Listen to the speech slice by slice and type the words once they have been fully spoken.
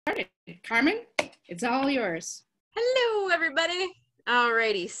Started. Carmen, it's all yours. Hello, everybody.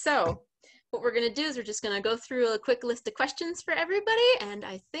 Alrighty, so what we're going to do is we're just going to go through a quick list of questions for everybody, and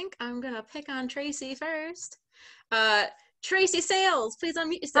I think I'm going to pick on Tracy first. Tracy Sales, please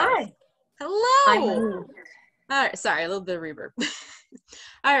unmute yourself. Hi. Hello. All right, sorry, a little bit of reverb.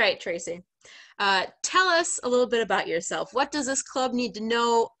 All right, Tracy. Tell us a little bit about yourself. What does this club need to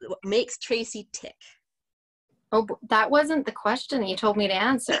know? What makes Tracy tick? Oh, that wasn't the question you told me to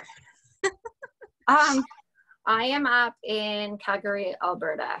answer. I am up in Calgary,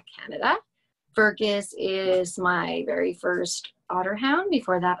 Alberta, Canada. Fergus is my very first Otterhound.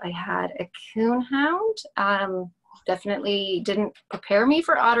 Before that, I had a Coonhound. Definitely didn't prepare me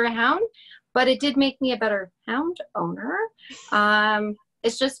for Otterhound, but it did make me a better hound owner.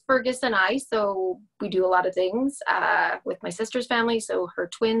 It's just Fergus and I, so we do a lot of things with my sister's family, so her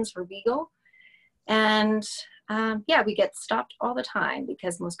twins, her beagle. And yeah, we get stopped all the time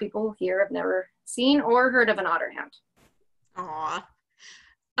because most people here have never seen or heard of an Otterhound. Aw.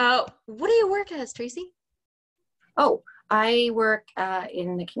 What do you work as, Tracy? Oh, I work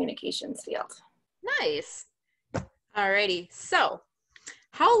in the communications field. Nice. Alrighty. So,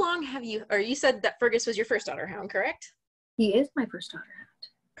 how long have you, or you said that Fergus was your first Otterhound, correct? He is my first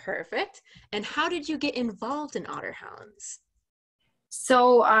Otterhound. Perfect. And how did you get involved in Otterhounds?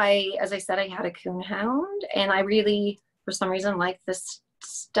 So as I said, I had a Coonhound, and I really, for some reason, liked this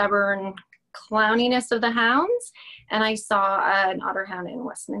stubborn clowniness of the hounds. And I saw an Otterhound in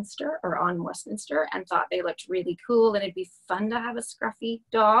Westminster, or on Westminster, and thought they looked really cool, and it'd be fun to have a scruffy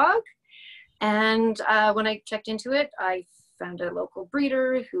dog. And when I checked into it, I found a local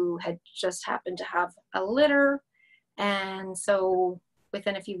breeder who had just happened to have a litter. And so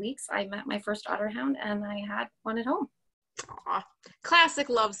within a few weeks, I met my first Otterhound, and I had one at home. Aw, classic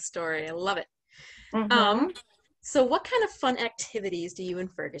love story. I love it. Mm-hmm. So what kind of fun activities do you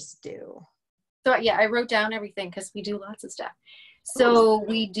and Fergus do? So yeah, I wrote down everything because we do lots of stuff. So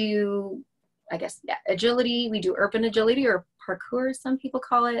we do, I guess, yeah, agility. We do urban agility, or parkour, some people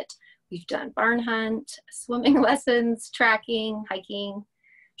call it. We've done barn hunt, swimming lessons, tracking, hiking,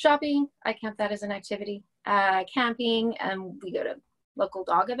 shopping. I count that as an activity. Camping, and we go to local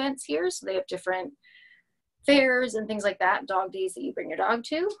dog events here. So they have different fairs and things like that, dog days that you bring your dog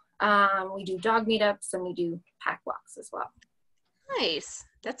to. We do dog meetups, and we do pack walks as well. Nice.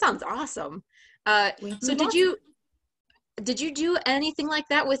 That sounds awesome. So did you do anything like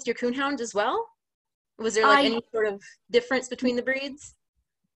that with your Coonhound as well? Was there like any sort of difference between the breeds?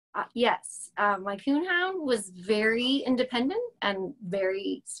 Yes. My Coonhound was very independent and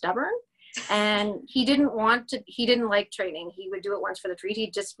very stubborn. And he didn't like training. He would do it once for the treat.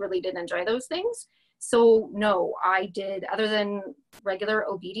 He just really didn't enjoy those things. So no, I did, other than regular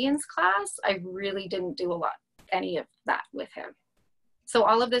obedience class, I really didn't do any of that with him. So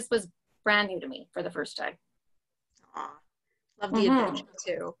all of this was brand new to me for the first time. Aw, love the adventure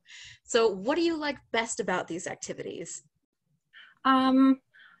too. So what do you like best about these activities?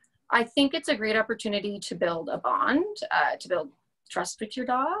 I think it's a great opportunity to build a bond, to build trust with your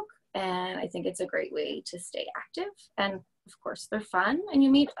dog. And I think it's a great way to stay active. And of course, they're fun, and you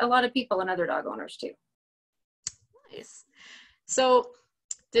meet a lot of people and other dog owners too. Nice. So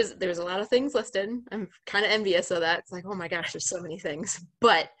there's a lot of things listed. I'm kind of envious of that. It's like, oh my gosh, there's so many things.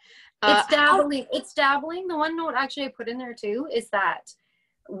 But it's dabbling. It's dabbling. The one note actually I put in there too is that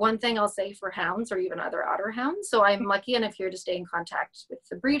one thing I'll say for hounds, or even other Otterhounds. So I'm lucky enough here to stay in contact with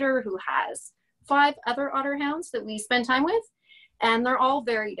the breeder, who has 5 other Otterhounds that we spend time with. And they're all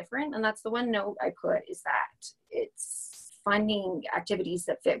very different. And that's the one note I put, is that it's finding activities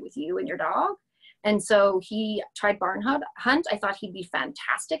that fit with you and your dog. And so he tried barn hunt. I thought he'd be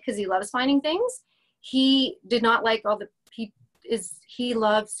fantastic because he loves finding things. He did not like he's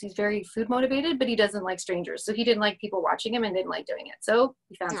very food motivated, but he doesn't like strangers. So he didn't like people watching him and didn't like doing it. So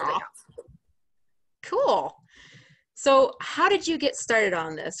we found something else. Cool. So how did you get started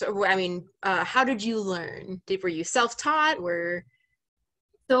on this? Or, I mean, how did you learn? Were you self-taught?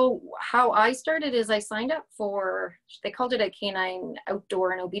 So how I started is I signed up for, they called it a canine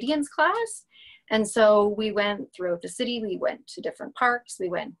outdoor and obedience class. And so we went throughout the city. We went to different parks. We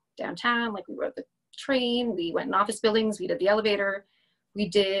went downtown, like we rode the train. We went in office buildings. We did the elevator. We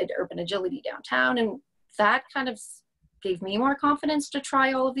did urban agility downtown. And that kind of gave me more confidence to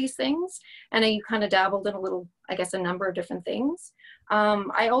try all of these things. And I kind of dabbled in a number of different things.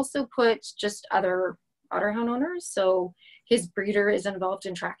 I also put just other Otterhound owners. So his breeder is involved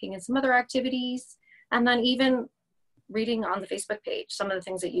in tracking and some other activities. And then even reading on the Facebook page some of the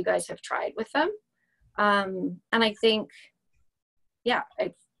things that you guys have tried with them. And I think, yeah,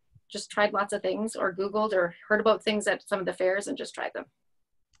 I've just tried lots of things, or Googled or heard about things at some of the fairs and just tried them.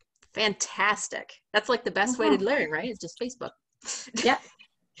 Fantastic. That's like the best way to learn, right? It's just Facebook. Yeah.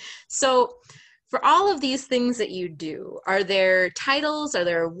 So for all of these things that you do, are there titles? Are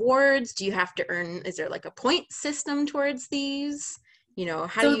there awards? Do you have to earn, is there like a point system towards these? You know,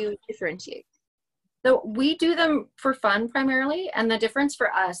 how do you differentiate? So we do them for fun primarily. And the difference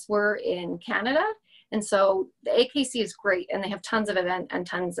for us, we're in Canada. And so the AKC is great and they have tons of event and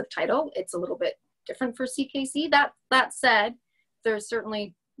tons of title. It's a little bit different for CKC. That said, there's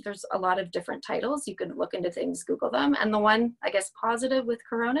a lot of different titles. You can look into things, Google them. And the one, I guess, positive with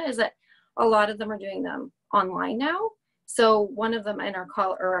Corona is that a lot of them are doing them online now. So one of them in our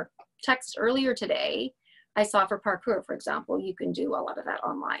call or text earlier today, I saw for parkour, for example, you can do a lot of that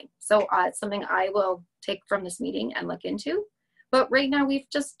online. So it's something I will take from this meeting and look into. But right now we've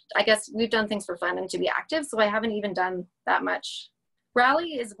done things for fun and to be active. So I haven't even done that much.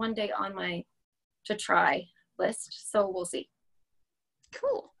 Rally is one day on my to try list. So we'll see.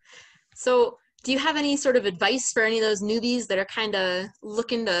 Cool. So do you have any sort of advice for any of those newbies that are kind of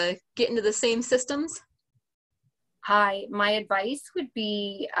looking to get into the same systems? Hi, my advice would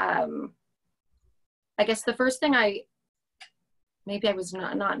be, I guess the first thing maybe I was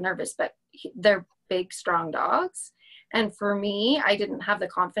not nervous, but they're big, strong dogs. And for me, I didn't have the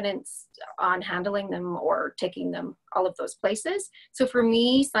confidence on handling them or taking them all of those places. So for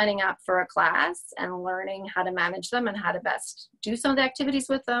me, signing up for a class and learning how to manage them and how to best do some of the activities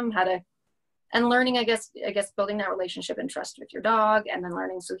with them, and learning, I guess building that relationship and trust with your dog, and then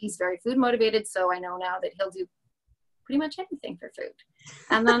learning. So he's very food motivated. So I know now that he'll do pretty much anything for food.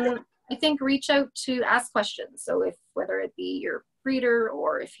 And then I think reach out to ask questions. So whether it be your breeder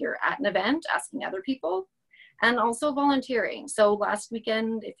or if you're at an event, asking other people. And also volunteering. So last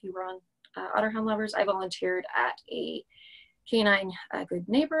weekend, if you were on Otterhound Lovers, I volunteered at a canine good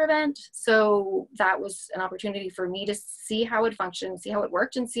neighbor event. So that was an opportunity for me to see how it functioned, see how it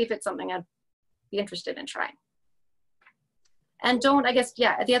worked, and see if it's something I'd be interested in trying. And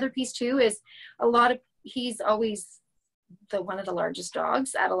the other piece too is he's always one of the largest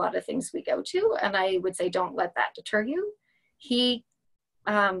dogs at a lot of things we go to. And I would say, don't let that deter you.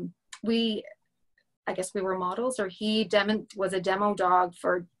 We were models, or he was a demo dog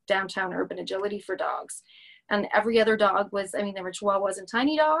for downtown urban agility for dogs. And every other dog was, they were Chihuahuas and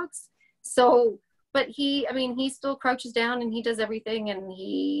tiny dogs. So, but he still crouches down and he does everything. And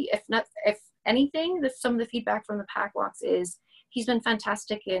if anything, some of the feedback from the pack walks is he's been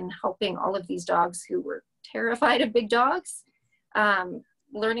fantastic in helping all of these dogs who were terrified of big dogs,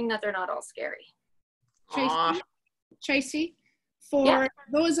 learning that they're not all scary. Tracy, for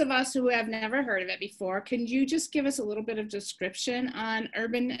those of us who have never heard of it before, can you just give us a little bit of description on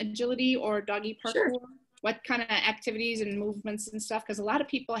urban agility or doggy parkour? Sure. What kind of activities and movements and stuff? Because a lot of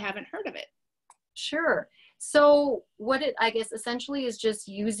people haven't heard of it. Sure. So what it, I guess, essentially is just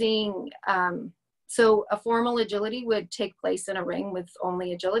using, so a formal agility would take place in a ring with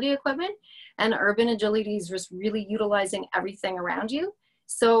only agility equipment, and urban agility is just really utilizing everything around you.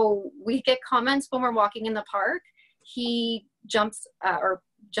 So we get comments when we're walking in the park. He jumps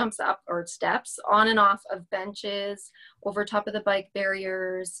up or steps on and off of benches, over top of the bike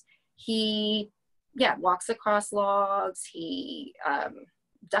barriers. He, walks across logs. He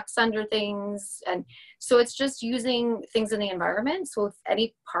ducks under things. And so it's just using things in the environment. So if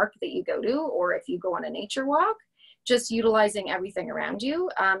any park that you go to, or if you go on a nature walk, just utilizing everything around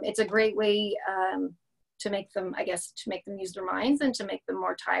you. It's a great way to make them use their minds and to make them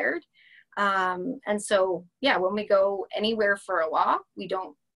more tired. And so, when we go anywhere for a walk, we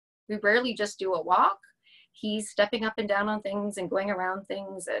rarely just do a walk. He's stepping up and down on things and going around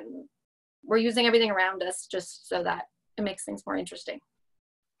things, and we're using everything around us just so that it makes things more interesting.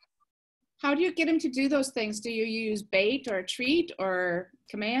 How do you get him to do those things? Do you use bait or treat or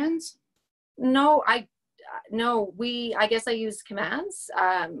commands? No, I guess I use commands.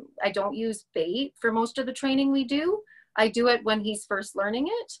 I don't use bait for most of the training we do. I do it when he's first learning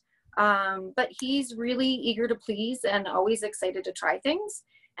it. But he's really eager to please and always excited to try things.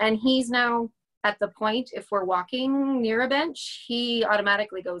 And he's now at the point, if we're walking near a bench, he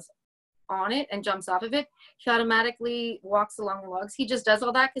automatically goes on it and jumps off of it. He automatically walks along the logs. He just does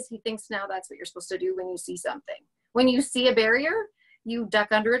all that because he thinks now that's what you're supposed to do when you see something. When you see a barrier, you duck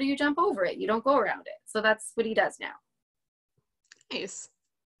under it or you jump over it. You don't go around it. So that's what he does now. Nice.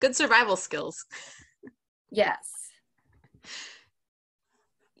 Good survival skills. Yes.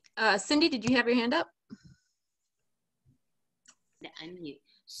 Cindy, did you have your hand up? Unmute.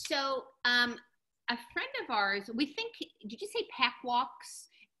 So a friend of ours, we think, did you say pack walks?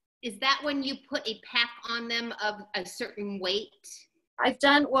 Is that when you put a pack on them of a certain weight? We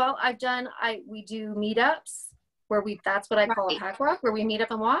do meetups where that's what I call a Right. pack walk, where we meet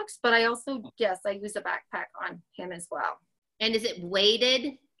up and walks. But I also, yes, I use a backpack on him as well. And is it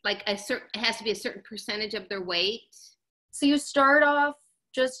weighted? Like it has to be a certain percentage of their weight? So you start off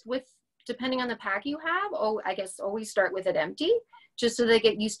just with, depending on the pack you have, I guess always start with it empty, just so they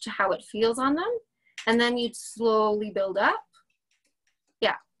get used to how it feels on them. And then you slowly build up.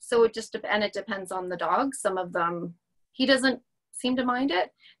 Yeah, so it just, and it depends on the dog. Some of them, he doesn't seem to mind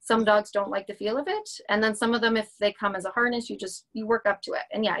it. Some dogs don't like the feel of it. And then some of them, if they come as a harness, you work up to it.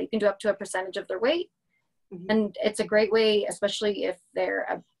 And yeah, you can do up to a percentage of their weight. Mm-hmm. And it's a great way, especially if they're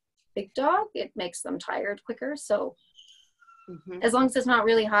a big dog, it makes them tired quicker. So as long as it's not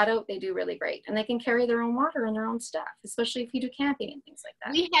really hot out, they do really great. And they can carry their own water and their own stuff, especially if you do camping and things like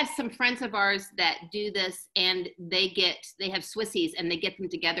that. We have some friends of ours that do this, and they have Swissies, and they get them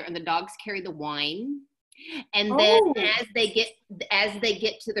together, and the dogs carry the wine. And then as they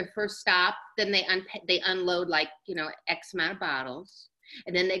get to their first stop, then they unload, like, you know, X amount of bottles,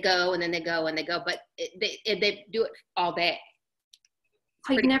 and then they go, and then they go, and they go. But they do it all day.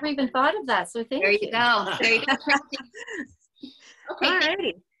 I've never even thought of that. So thank you. There you go. There you go. Okay. All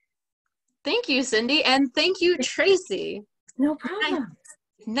righty. Thank you, Cindy. And thank you, Tracy. No problem.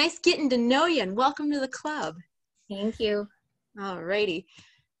 Nice getting to know you, and welcome to the club. Thank you. All righty.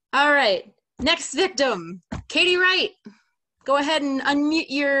 All right. Next victim, Katie Wright. Go ahead and unmute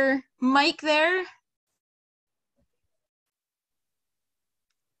your mic there.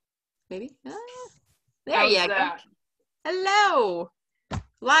 Maybe. There you go. Hello.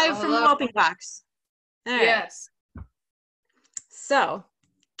 Live from the Moping Box. All right. Yes. So,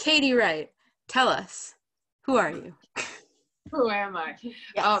 Katie Wright, tell us, who are you? Who am I?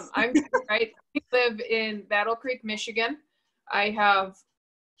 Yes. I'm Katie Wright. I live in Battle Creek, Michigan. I have,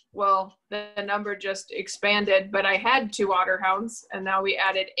 well, the number just expanded, but I had 2 Otterhounds, and now we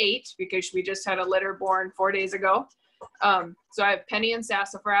added 8 because we just had a litter born 4 days ago. So I have Penny and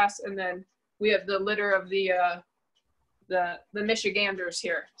Sassafras, and then we have the litter of the Michiganders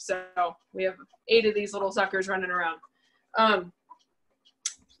here. So we have 8 of these little suckers running around.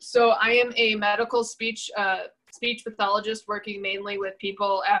 So I am a medical speech pathologist working mainly with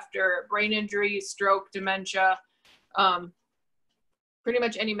people after brain injury, stroke, dementia, pretty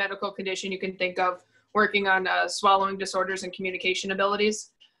much any medical condition you can think of, working on swallowing disorders and communication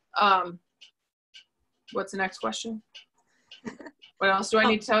abilities. What's the next question? What else do I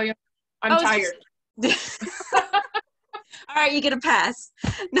need to tell you? I'm tired. All right, you get a pass.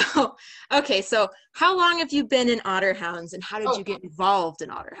 No. Okay, so how long have you been in Otterhounds, and how did you get involved in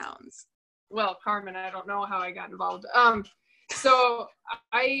Otterhounds? Well, Carmen, I don't know how I got involved. So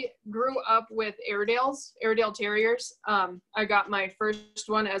I grew up with Airedale Terriers. I got my first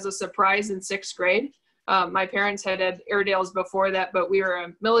one as a surprise in 6th grade. My parents had Airedales before that, but we were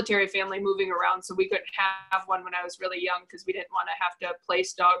a military family moving around, so we couldn't have one when I was really young because we didn't want to have to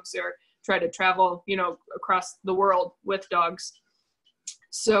place dogs or try to travel, you know, across the world with dogs.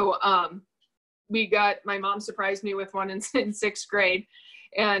 So my mom surprised me with one in 6th grade,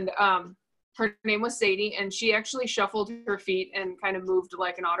 and her name was Sadie, and she actually shuffled her feet and kind of moved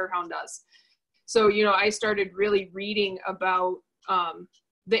like an Otterhound does. So, you know, I started really reading about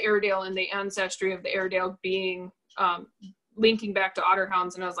the Airedale and the ancestry of the Airedale being linking back to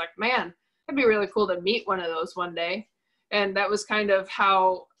Otterhounds, and I was like, man, it'd be really cool to meet one of those one day. And that was kind of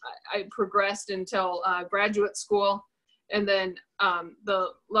how I progressed until graduate school. And then the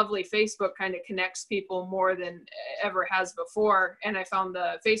lovely Facebook kind of connects people more than ever has before. And I found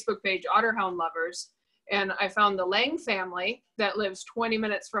the Facebook page Otterhound Lovers. And I found the Lang family that lives 20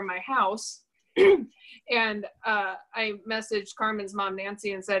 minutes from my house. And I messaged Carmen's mom,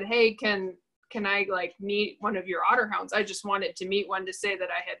 Nancy, and said, hey, can I like meet one of your Otterhounds? I just wanted to meet one to say that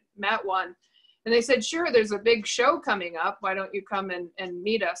I had met one. And they said, sure, there's a big show coming up. Why don't you come and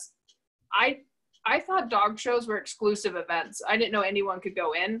meet us? I thought dog shows were exclusive events. I didn't know anyone could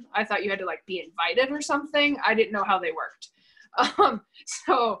go in. I thought you had to like be invited or something. I didn't know how they worked.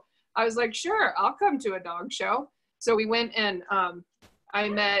 So I was like, sure, I'll come to a dog show. So we went, and I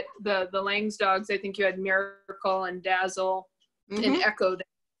met the Lang's dogs. I think you had Miracle and Dazzle and Echo.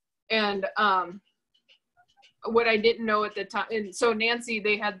 And what I didn't know at the time, and so Nancy,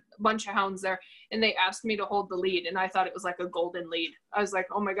 they had a bunch of hounds there, and they asked me to hold the lead, and I thought it was like a golden lead. I was like,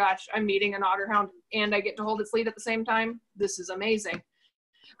 oh my gosh, I'm meeting an Otterhound and I get to hold its lead at the same time. This is amazing.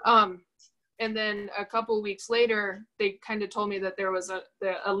 And then a couple weeks later, they kind of told me that there was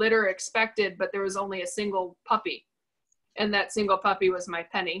a litter expected, but there was only a single puppy. And that single puppy was my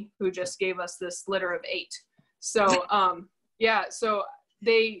Penny, who just gave us this litter of 8. So yeah, so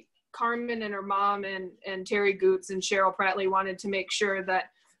Carmen and her mom and Terry Goots and Cheryl Prattley wanted to make sure that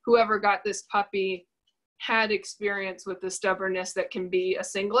whoever got this puppy had experience with the stubbornness that can be a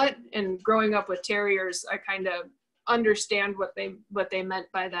singlet, and growing up with terriers, I kind of understand what they meant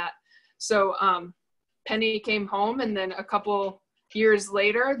by that. So Penny came home, and then a couple years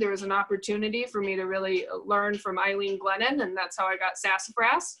later, there was an opportunity for me to really learn from Eileen Glennon, and that's how I got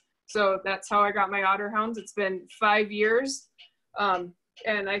Sassafras. So that's how I got my Otterhounds. It's been 5 years.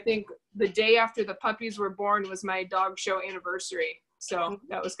 And I think the day after the puppies were born was my dog show anniversary. So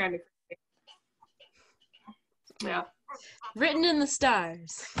that was kind of crazy. Yeah. Written in the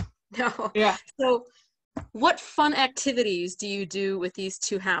stars. No. Yeah. So what fun activities do you do with these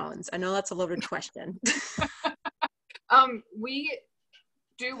two hounds? I know that's a loaded question. We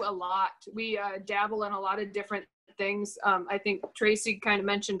do a lot. We dabble in a lot of different things. I think Tracy kind of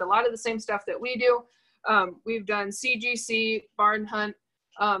mentioned a lot of the same stuff that we do. We've done CGC, barn hunt.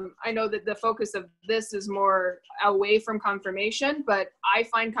 I know that the focus of this is more away from conformation, but I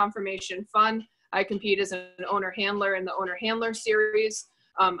find conformation fun. I compete as an owner handler in the owner handler series.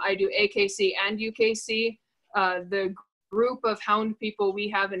 I do AKC and UKC. The group of hound people we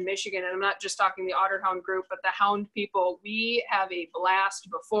have in Michigan, and I'm not just talking the Otterhound group, but the hound people, we have a blast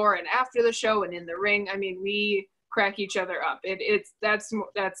before and after the show and in the ring. I mean, we crack each other up. That's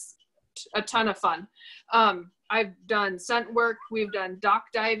a ton of fun. I've done scent work. We've done dock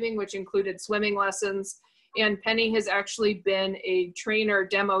diving, which included swimming lessons. And Penny has actually been a trainer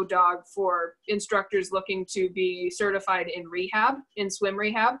demo dog for instructors looking to be certified in rehab, in swim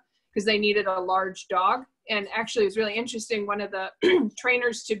rehab, because they needed a large dog. And actually, it was really interesting. One of the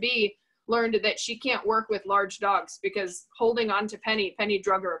trainers to be learned that she can't work with large dogs because holding on to Penny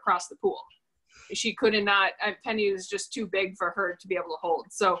drug her across the pool. She could not, Penny was just too big for her to be able to hold.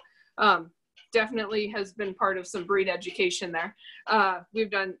 So definitely has been part of some breed education there.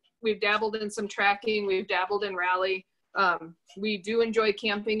 We've dabbled in some tracking. We've dabbled in rally. We do enjoy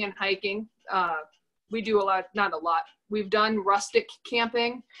camping and hiking. We do a lot, not a lot. We've done rustic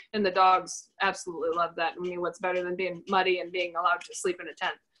camping, and the dogs absolutely love that. I mean, what's better than being muddy and being allowed to sleep in a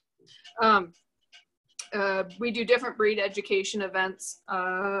tent? We do different breed education events.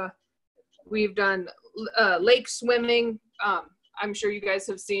 We've done lake swimming. I'm sure you guys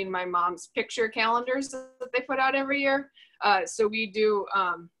have seen my mom's picture calendars that they put out every year. So we do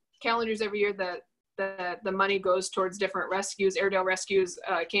calendars every year that the money goes towards different rescues, Airedale rescues,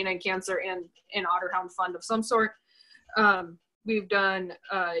 canine cancer, and an Otterhound fund of some sort. We've done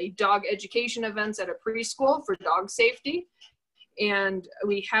dog education events at a preschool for dog safety. And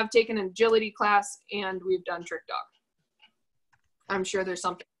we have taken an agility class, and we've done trick dog. I'm sure there's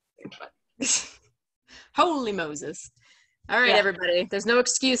something, but. Holy Moses. All right, everybody. There's no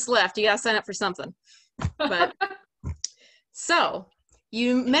excuse left. You got to sign up for something. But so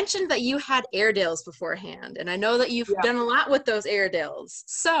you mentioned that you had Airedales beforehand, and I know that you've done a lot with those Airedales.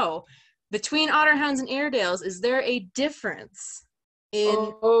 So between Otterhounds and Airedales, is there a difference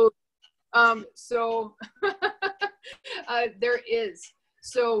in? So there is.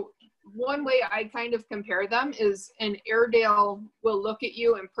 So one way I kind of compare them is an Airedale will look at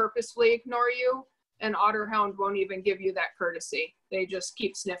you and purposefully ignore you. An Otterhound won't even give you that courtesy. They just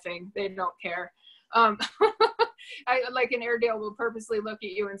keep sniffing. They don't care. Like an Airedale will purposely look at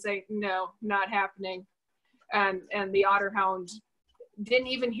you and say, no, not happening. And the Otterhound didn't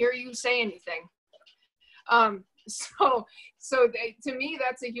even hear you say anything. So to me,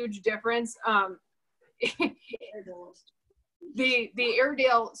 that's a huge difference. The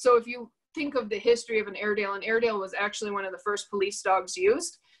Airedale, so if you think of the history of an Airedale, an Airedale was actually one of the first police dogs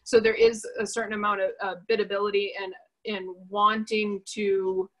used. So there is a certain amount of biddability and wanting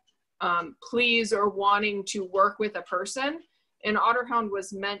to please or wanting to work with a person. An Otterhound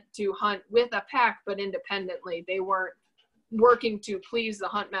was meant to hunt with a pack, but independently. They weren't working to please the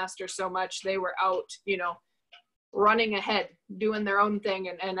hunt master so much. They were out, running ahead, doing their own thing.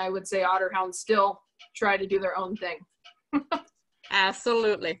 And I would say Otterhounds still try to do their own thing.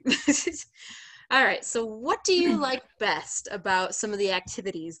 Absolutely. All right. So what do you like best about some of the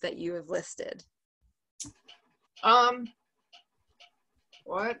activities that you have listed?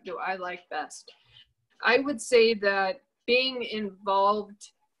 What do I like best? I would say that being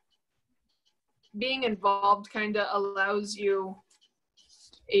involved kind of allows you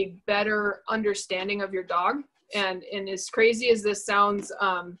a better understanding of your dog. And as crazy as this sounds,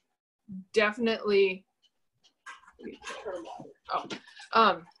 definitely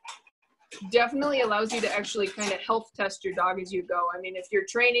allows you to actually kind of health test your dog as you go. I mean, if you're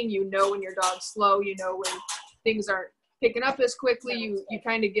training, when your dog's slow, when things aren't picking up as quickly, you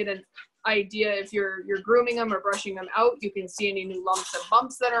kind of get an idea if you're grooming them or brushing them out. You can see any new lumps and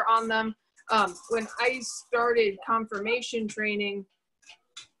bumps that are on them. When I started conformation training,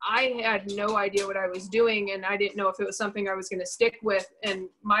 I had no idea what I was doing, and I didn't know if it was something I was going to stick with. And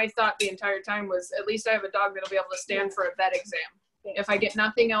my thought the entire time was, at least I have a dog that'll be able to stand for a vet exam. If I get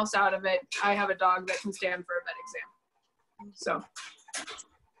nothing else out of it, I have a dog that can stand for a vet exam. So.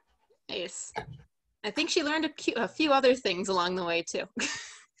 Nice. I think she learned a few other things along the way too.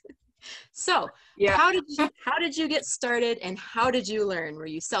 So, yeah. How did you get started, and how did you learn? Were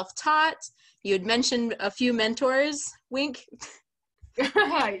you self-taught? You had mentioned a few mentors. Wink.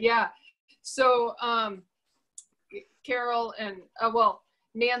 Yeah. So Carol and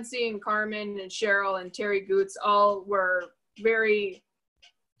Nancy and Carmen and Cheryl and Terry Goots all were very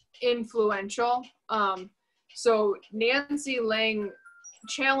influential. So Nancy Lang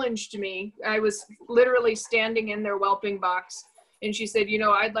challenged me. I was literally standing in their whelping box, and she said,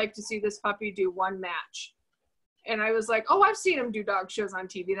 I'd like to see this puppy do one match. And I was like, oh, I've seen him do dog shows on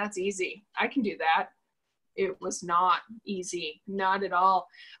TV. That's easy. I can do that. It was not easy, not at all.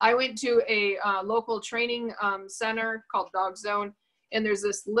 I went to a local training center called Dog Zone, and there's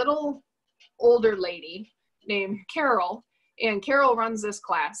this little older lady named Carol, and Carol runs this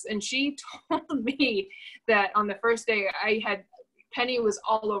class. And she told me that on the first day Penny was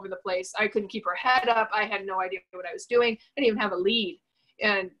all over the place. I couldn't keep her head up. I had no idea what I was doing. I didn't even have a lead.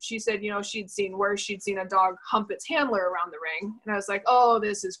 And she said, she'd seen worse. She'd seen a dog hump its handler around the ring. And I was like, oh,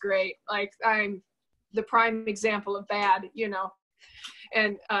 this is great. Like, I'm the prime example of bad,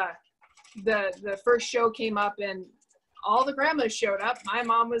 And the first show came up, and all the grandmas showed up. My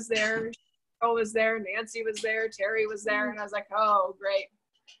mom was there. Cheryl was there. Nancy was there. Terry was there. And I was like, oh, great.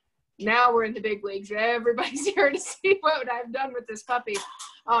 Now we're in the big leagues. Everybody's here to see what I've done with this puppy.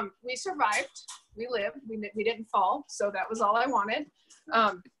 We survived. We lived. We didn't fall. So that was all I wanted.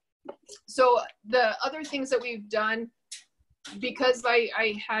 So the other things that we've done, because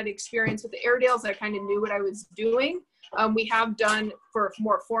I had experience with the Airedales, I kind of knew what I was doing. We have done, for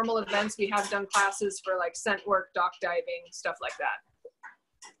more formal events, we have done classes for like scent work, dock diving, stuff like that.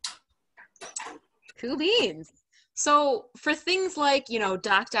 Cool beans. So for things like,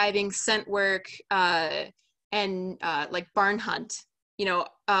 dock diving, scent work, and like barn hunt,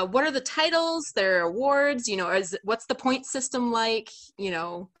 what are the titles, their awards, what's the point system like,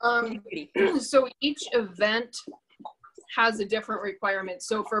 So each event has a different requirement.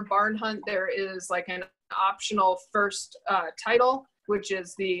 So for barn hunt, there is like an optional first title, which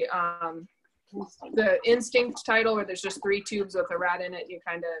is the instinct title, where there's just 3 tubes with a rat in it. You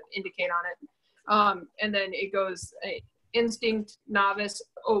kind of indicate on it. And then it goes instinct, novice,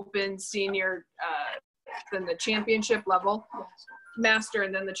 open, senior, then the championship level, master,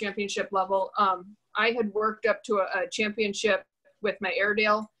 and then the championship level. I had worked up to a championship with my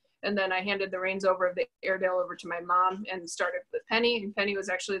Airedale, and then I handed the reins over of the Airedale over to my mom and started with Penny. And Penny was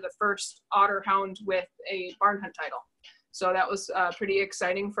actually the first Otterhound with a barn hunt title. So that was pretty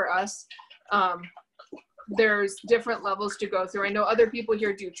exciting for us. There's different levels to go through. I know other people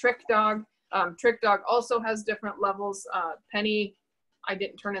here do trick dog. Trick dog also has different levels. Penny, I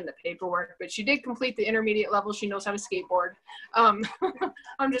didn't turn in the paperwork, but she did complete the intermediate level. She knows how to skateboard.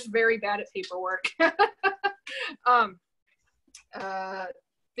 I'm just very bad at paperwork.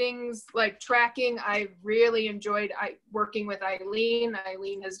 Things like tracking, I really enjoyed working with Eileen.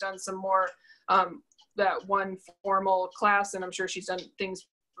 Eileen has done some more, that one formal class, and I'm sure she's done things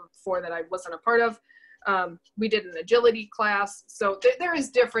before that I wasn't a part of. We did an agility class. So there's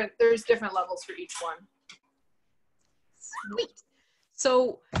different levels for each one. Sweet.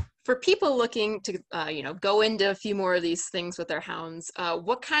 So for people looking to, go into a few more of these things with their hounds,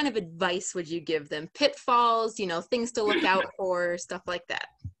 what kind of advice would you give them? Pitfalls, things to look out for, stuff like that.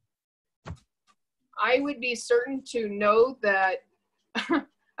 I would be certain to know that,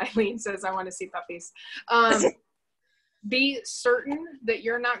 Eileen says, I want to see puppies. Be certain that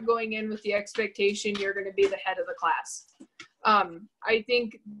you're not going in with the expectation you're going to be the head of the class. I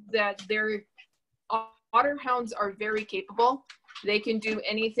think that Otterhounds are very capable. They can do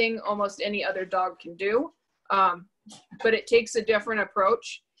anything almost any other dog can do, but it takes a different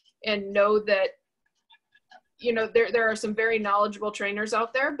approach. And know that, there are some very knowledgeable trainers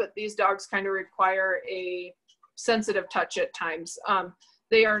out there, but these dogs kind of require a sensitive touch at times.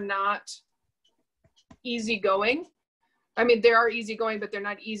 They are not easygoing. I mean, they are easygoing, but they're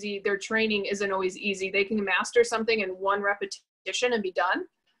not easy. Their training isn't always easy. They can master something in one repetition and be done.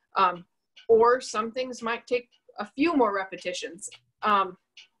 Or some things might take a few more repetitions.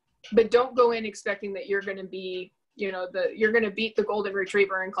 But don't go in expecting that you're going to be, you're going to beat the golden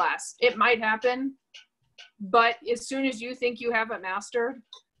retriever in class. It might happen, but as soon as you think you have it mastered,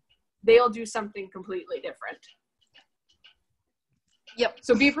 they'll do something completely different. Yep.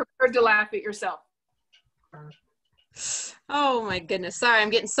 So be prepared to laugh at yourself. Oh my goodness. Sorry, I'm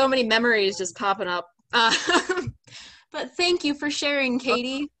getting so many memories just popping up. But thank you for sharing,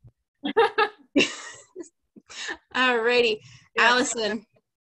 Katie. Alrighty, Yeah. Allison.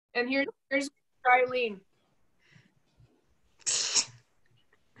 And here's Eileen.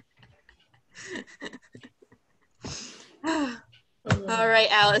 All right,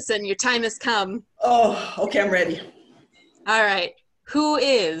 Allison, your time has come. Oh, okay, I'm ready. All right. Who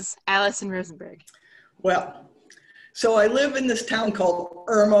is Allison Rosenberg? Well, so I live in this town called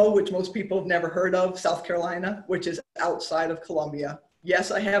Irmo, which most people have never heard of, South Carolina, which is outside of Columbia.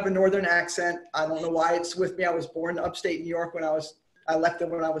 Yes, I have a northern accent. I don't know why it's with me. I was born in upstate New York I left it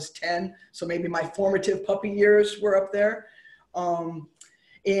when I was 10. So maybe my formative puppy years were up there.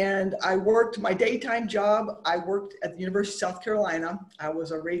 And I worked my daytime job. I worked at the University of South Carolina. I was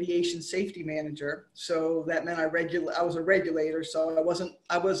a radiation safety manager. So that meant I was a regulator. So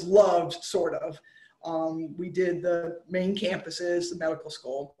I was loved, sort of. We did the main campuses, the medical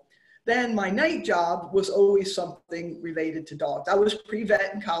school. Then my night job was always something related to dogs. I was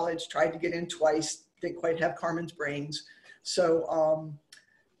pre-vet in college, tried to get in twice, didn't quite have Carmen's brains. So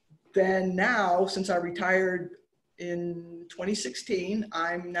then now, since I retired in 2016,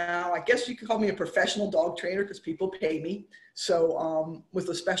 I'm now, I guess you could call me a professional dog trainer because people pay me. So with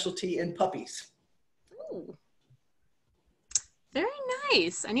a specialty in puppies. Ooh. Very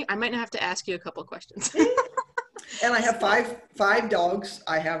nice. I might have to ask you a couple questions. And I have five dogs.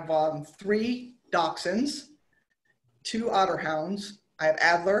 I have 3 dachshunds, 2 Otterhounds. I have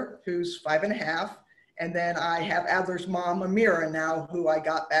Adler, who's 5.5. And then I have Adler's mom, Amira, now, who I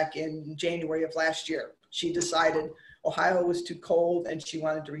got back in January of last year. She decided Ohio was too cold and she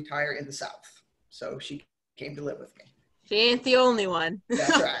wanted to retire in the South. So she came to live with me. She ain't the only one.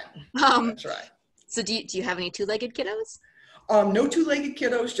 That's right. That's right. So do you have any 2-legged kiddos? No 2-legged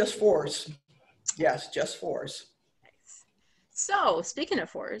kiddos, just 4s. Yes, just 4s. Nice. So speaking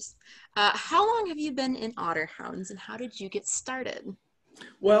of 4s, how long have you been in Otterhounds and how did you get started?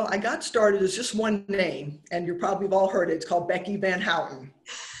 Well, I got started as just one name, and you probably have all heard it. It's called Becky Van Houten.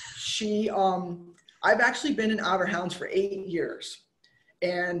 I've actually been in Otterhounds for 8 years,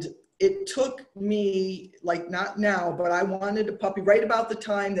 and it took me, like, not now, but I wanted a puppy right about the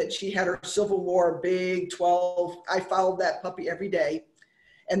time that she had her Civil War big 12. I followed that puppy every day,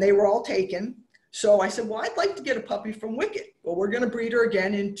 and they were all taken. So I said, well, I'd like to get a puppy from Wicked. Well, we're going to breed her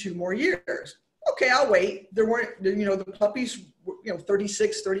again in 2 more years. Okay, I'll wait. There weren't, the puppies,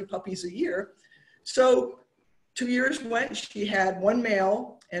 36, 30 puppies a year. So 2 years went, she had 1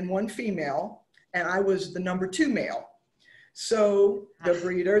 male and 1 female, and I was the number 2 male. So the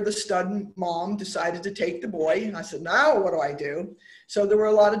breeder, the stud mom, decided to take the boy. And I said, now what do I do? So there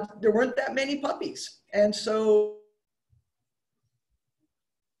weren't that many puppies. And so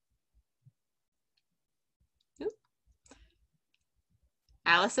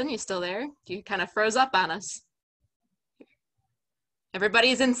Allison, you still there? You kind of froze up on us.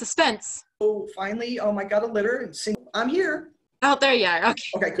 Everybody's in suspense. So finally, I got a litter and I'm here. Oh, there you are. Okay.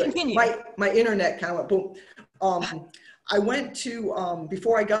 Okay, good. Continue. My internet kind of went boom. I went to,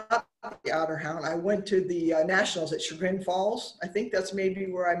 before I got the Otterhound, I went to the Nationals at Chagrin Falls. I think that's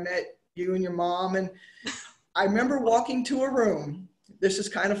maybe where I met you and your mom. And I remember walking to a room. This is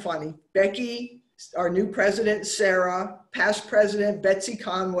kind of funny. Becky, our new president, Sarah, past president, Betsy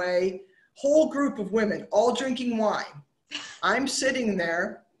Conway, whole group of women, all drinking wine. I'm sitting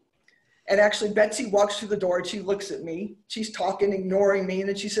there, and actually Betsy walks through the door and she looks at me. She's talking, ignoring me, and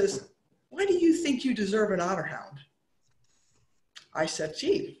then she says, why do you think you deserve an Otterhound? I said,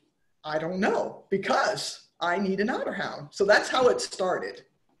 gee, I don't know, because I need an Otterhound. So that's how it started.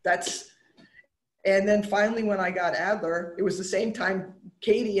 And then finally when I got Adler, it was the same time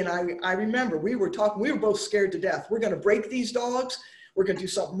Katie and I remember we were talking, we were both scared to death. We're going to break these dogs. We're going to do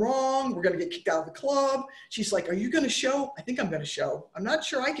something wrong. We're going to get kicked out of the club. She's like, are you going to show? I think I'm going to show. I'm not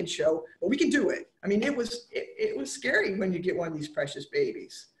sure I can show, but we can do it. I mean, it was scary when you get one of these precious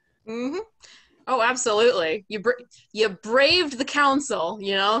babies. Mm-hmm. Oh, absolutely. You braved the council,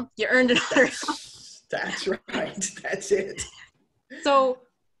 you earned an Otterhound. That's right. That's it. So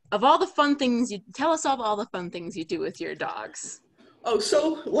of all the fun things, tell us of all the fun things you do with your dogs. Oh,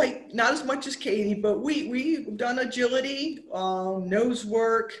 so like not as much as Katie, but we've done agility, nose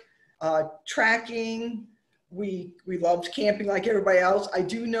work, tracking. We loved camping like everybody else. I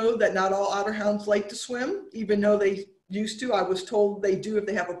do know that not all Otterhounds like to swim, even though they used to. I was told they do if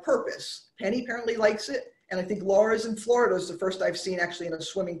they have a purpose. Penny apparently likes it, and I think Laura's in Florida is the first I've seen actually in a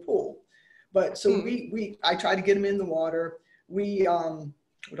swimming pool. But so I try to get them in the water.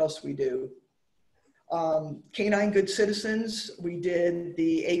 What else do we do? Canine Good Citizens. We did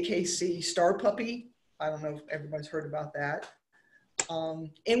the AKC Star Puppy I don't know if everybody's heard about that.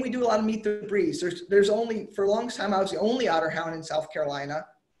 And we do a lot of meet the breeds. There's only, for a long time, I was the only Otterhound in South Carolina.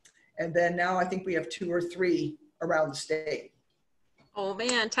 And then now I think we have 2 or 3 around the state. Oh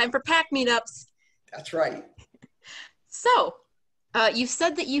man, time for pack meetups. That's right. So, you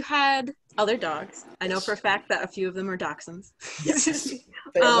said that you had other dogs. I know for a fact that a few of them are dachshunds. Yes,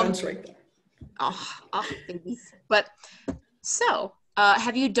 that one's right there. Oh, babies. But so,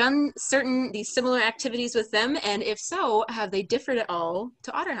 have you done these similar activities with them? And if so, have they differed at all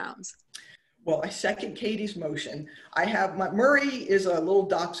to Otterhounds? Well, I second Katie's motion. I have Murray is a little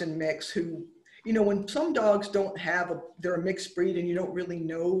dachshund mix who, you know, when some dogs don't have they're a mixed breed and you don't really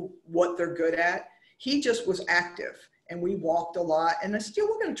know what they're good at, he just was active and we walked a lot and I said, yeah,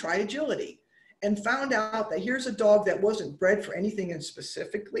 we're going to try agility, and found out that here's a dog that wasn't bred for anything in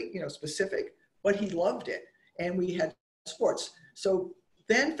specific, but he loved it. And we had sports. So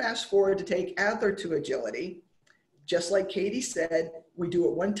then fast forward to take Adler to agility. Just like Katie said, we do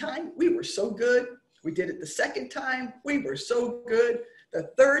it one time, we were so good. We did it the second time, we were so good. The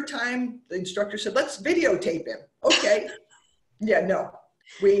third time, the instructor said, let's videotape him. Okay. Yeah, no.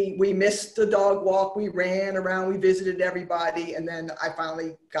 We missed the dog walk, we ran around, we visited everybody, and then I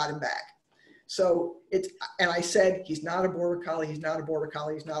finally got him back. So and I said, he's not a border collie, he's not a border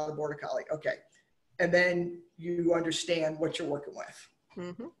collie, he's not a border collie. Okay. And then you understand what you're working with.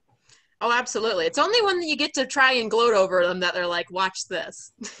 Mm-hmm. Oh, absolutely. It's only when you get to try and gloat over them that they're like, watch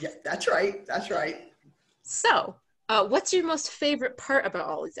this. Yeah, that's right. That's right. So, what's your most favorite part about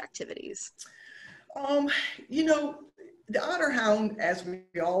all these activities? You know, the Otterhound, as we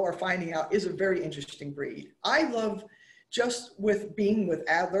all are finding out, is a very interesting breed. I love just with being with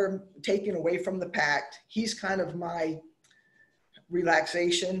Adler, taken away from the pack. He's kind of my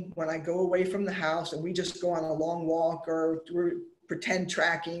relaxation when I go away from the house and we just go on a long walk or pretend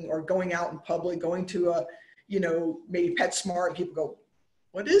tracking or going out in public, going to a, you know, maybe PetSmart. People go,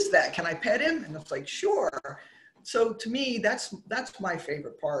 what is that? Can I pet him? And it's like, sure. So to me, that's my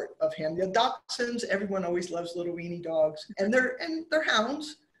favorite part of him. The dachshunds, everyone always loves little weenie dogs, and they're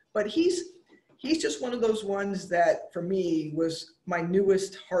hounds, but he's just one of those ones that for me was my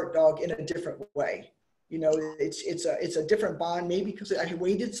newest heart dog in a different way. You know, it's a different bond, maybe because I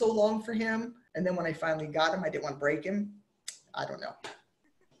waited so long for him, and then when I finally got him, I didn't want to break him. I don't know.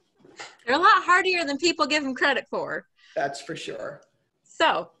 They're a lot hardier than people give them credit for. That's for sure.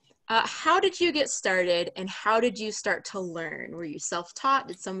 So, how did you get started and how did you start to learn? Were you self-taught?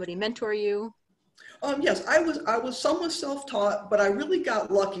 Did somebody mentor you? Yes, I was somewhat self-taught, but I really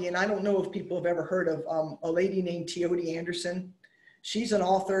got lucky, and I don't know if people have ever heard of a lady named Teody Anderson. She's an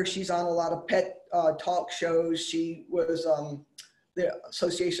author. She's on a lot of pet talk shows. She was the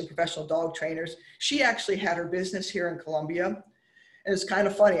Association of Professional Dog Trainers. She actually had her business here in Columbia. And it's kind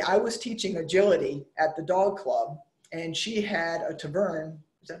of funny. I was teaching agility at the dog club, and she had a Tavern,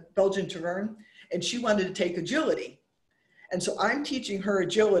 is that Belgian Tavern? And she wanted to take agility. And so I'm teaching her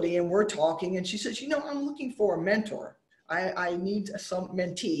agility and we're talking, and she says, you know, I'm looking for a mentor. I need some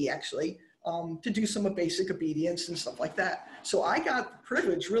mentee actually to do some basic obedience and stuff like that. So I got the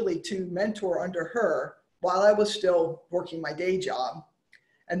privilege really to mentor under her while I was still working my day job.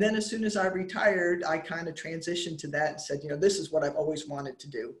 And then as soon as I retired, I kind of transitioned to that and said, you know, this is what I've always wanted to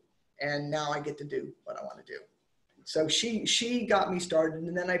do. And now I get to do what I want to do. So she got me started,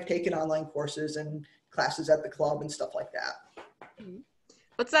 and then I've taken online courses and classes at the club and stuff like that.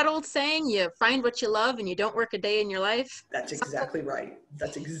 What's that old saying? You find what you love and you don't work a day in your life? That's exactly right.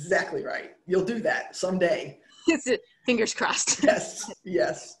 That's exactly right. You'll do that someday. Fingers crossed. Yes,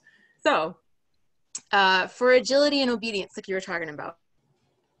 yes. So, for agility and obedience, like you were talking about,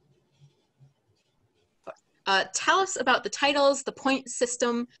 tell us about the titles, the point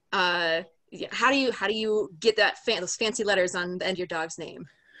system. How do you get those fancy letters on the end of your dog's name?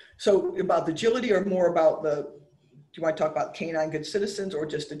 So about the agility, or more about do you want to talk about canine good citizens or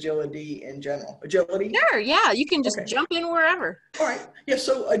just agility in general? Agility? Sure, yeah, you can just jump in wherever. All right, yeah,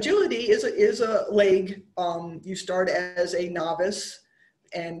 so agility is a leg. You start as a novice,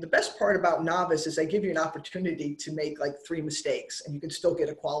 and the best part about novice is they give you an opportunity to make like 3 mistakes and you can still get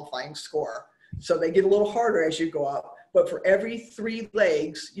a qualifying score. So they get a little harder as you go up, but for every 3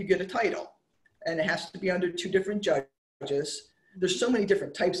 legs, you get a title, and it has to be under 2 different judges. There's so many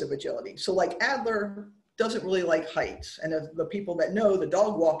different types of agility. So like Adler doesn't really like heights. And the people that know, the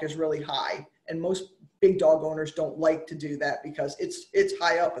dog walk is really high. And most big dog owners don't like to do that because it's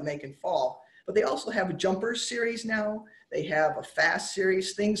high up and they can fall. But they also have a jumpers series now. They have a fast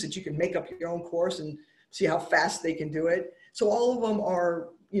series, things that you can make up your own course and see how fast they can do it. So all of them are,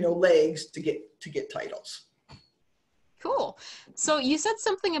 you know, legs to get titles. Cool. So you said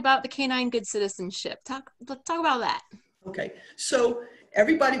something about the canine good citizenship. Let's talk about that. Okay, so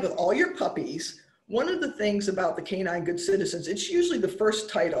everybody with all your puppies, one of the things about the Canine Good Citizens, it's usually the first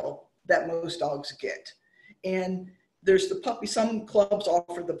title that most dogs get. And there's the puppy, some clubs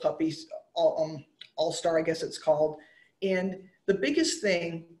offer the puppies, All-Star, I guess it's called. And the biggest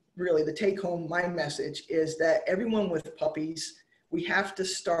thing, really, the take home, my message is that everyone with puppies, we have to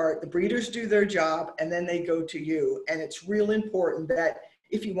start, the breeders do their job and then they go to you. And it's real important that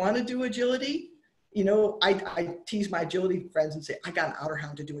if you want to do agility, you know, I tease my agility friends and say, I got an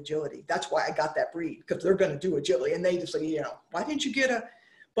Otterhound to do agility. That's why I got that breed, because they're going to do agility. And they just say, you know, why didn't you get a,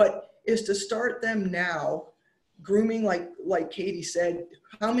 but is to start them now, grooming, like Katie said,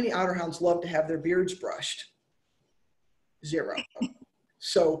 how many Otterhounds love to have their beards brushed? 0.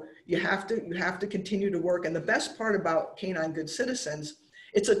 So you have to continue to work. And the best part about Canine Good Citizens,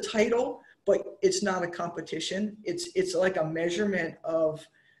 it's a title, but it's not a competition. It's like a measurement of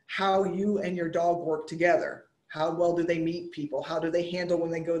how you and your dog work together. How well do they meet people? How do they handle when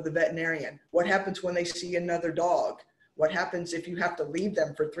they go to the veterinarian? What happens when they see another dog? What happens if you have to leave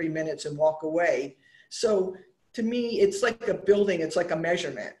them for 3 minutes and walk away? So to me, it's like a building, it's like a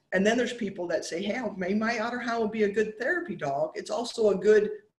measurement. And then there's people that say, hey, maybe my Otterhound will be a good therapy dog. It's also a good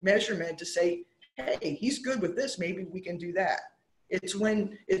measurement to say, hey, he's good with this, maybe we can do that. It's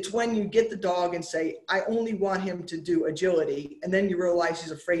when you get the dog and say, I only want him to do agility, and then you realize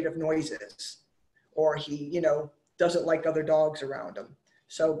he's afraid of noises, or he, you know, doesn't like other dogs around him.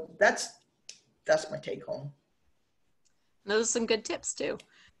 So that's my take home. Those are some good tips too.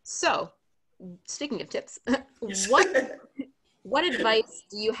 So, speaking of tips, Yes. what advice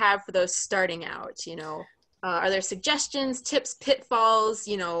do you have for those starting out? You know, are there suggestions, tips, pitfalls,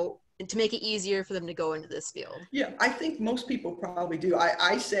 you know, to make it easier for them to go into this field? Yeah, I think most people probably do.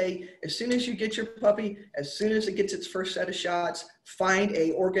 I say, as soon as you get your puppy, as soon as it gets its first set of shots, find a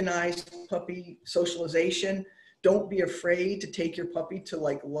organized puppy socialization. Don't be afraid to take your puppy to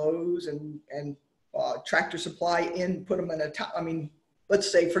like Lowe's and Tractor Supply and put them in a top. I mean,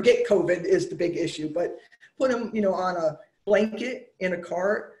 let's say, forget COVID is the big issue, but put them, you know, on a blanket in a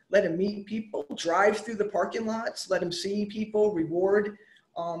cart, let him meet people, drive through the parking lots, let him see people, reward.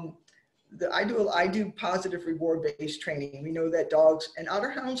 I do positive reward-based training. We know that dogs and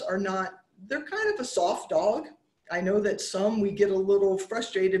Otterhounds are not, they're kind of a soft dog. I know that some we get a little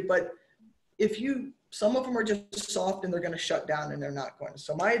frustrated, but some of them are just soft and they're going to shut down and they're not going to.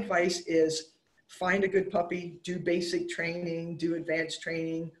 So my advice is find a good puppy, do basic training, do advanced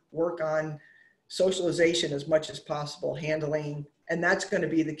training, work on socialization as much as possible, handling, and that's going to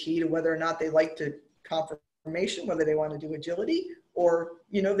be the key to whether or not they like to conformation, whether they want to do agility, or,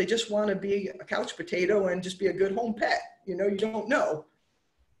 you know, they just want to be a couch potato and just be a good home pet. You know, you don't know.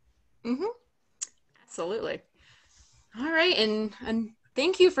 Mm-hmm. Absolutely. All right. And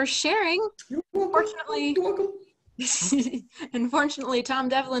thank you for sharing. You're welcome. Unfortunately, You're welcome. Unfortunately, Tom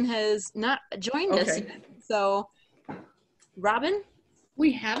Devlin has not joined us yet. So, Robin?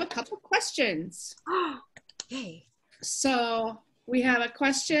 We have a couple questions. Yay. So we have a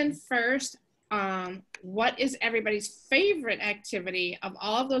question first. What is everybody's favorite activity of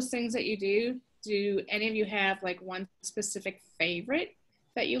all of those things that you do? Do any of you have like one specific favorite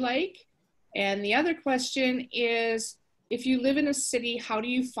that you like? And the other question is, if you live in a city, how do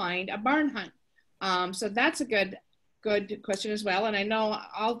you find a barn hunt? So that's a good question as well. And I know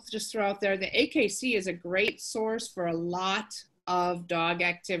I'll just throw out there, the AKC is a great source for a lot of dog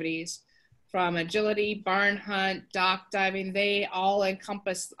activities, from agility, barn hunt, dock diving. They all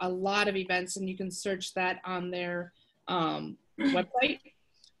encompass a lot of events, and you can search that on their website.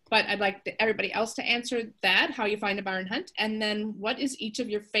 But I'd like everybody else to answer that, how you find a barn hunt, and then what is each of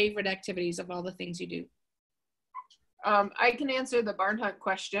your favorite activities of all the things you do? I can answer the barn hunt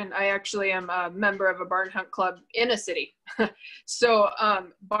question. I actually am a member of a barn hunt club in a city. So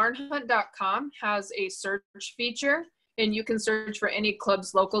barnhunt.com has a search feature, and you can search for any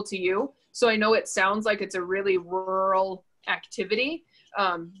clubs local to you. So I know it sounds like it's a really rural activity,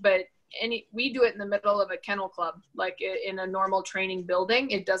 but we do it in the middle of a kennel club, like in a normal training building.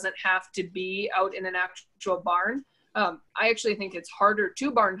 It doesn't have to be out in an actual barn. I actually think it's harder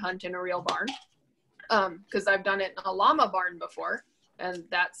to barn hunt in a real barn, because I've done it in a llama barn before, and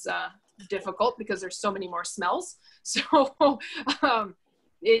that's difficult because there's so many more smells. So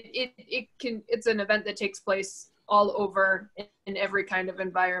it's an event that takes place all over in every kind of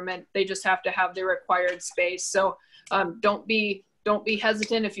environment. They just have to have the required space. So don't be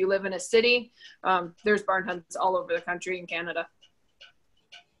hesitant if you live in a city. There's barn hunts all over the country in Canada.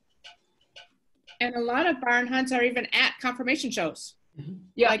 And a lot of barn hunts are even at conformation shows.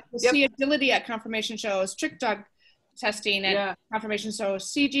 Yeah. Like you'll see agility at conformation shows, trick dog testing and confirmation. So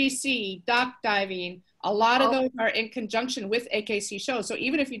CGC, dock diving, a lot of those are in conjunction with AKC shows. So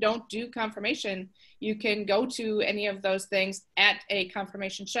even if you don't do confirmation, you can go to any of those things at a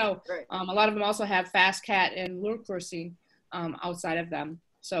confirmation show. Right. A lot of them also have fast cat and lure coursing outside of them.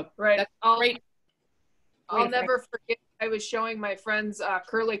 So that's great. I'll never forget, I was showing my friend's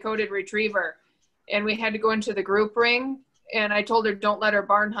curly-coated retriever, and we had to go into the group ring, and I told her don't let her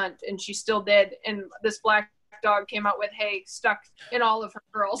barn hunt, and she still did. And this black dog came out with hay stuck in all of her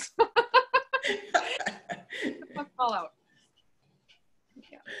curls. All out.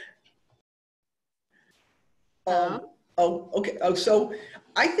 Yeah. Okay. So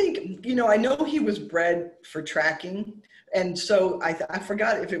I think, I know he was bred for tracking. And so I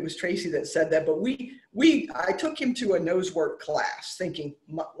forgot if it was Tracy that said that, but I took him to a nose work class thinking,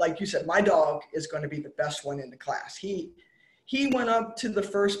 like you said, my dog is going to be the best one in the class. He went up to the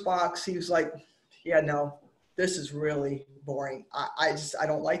first box. He was like, yeah, no, this is really boring. I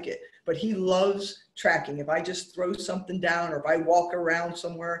don't like it. But he loves tracking. If I just throw something down or if I walk around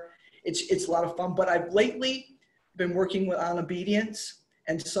somewhere, it's a lot of fun. But I've lately been working on obedience.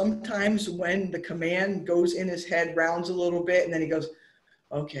 And sometimes when the command goes in his head, rounds a little bit, and then he goes,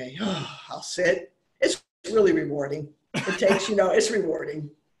 okay, I'll sit. It's really rewarding. It takes, it's rewarding.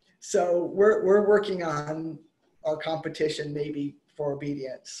 So we're working on our competition maybe for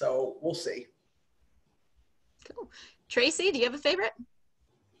obedience. So we'll see. Cool. Tracy, do you have a favorite?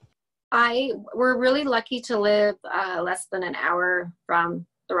 We're really lucky to live less than an hour from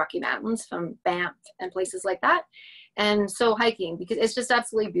the Rocky Mountains, from Banff and places like that. And so hiking, because it's just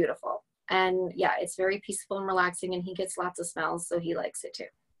absolutely beautiful. And yeah, it's very peaceful and relaxing, and he gets lots of smells, so he likes it too.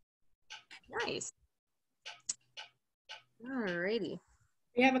 Nice. Alrighty.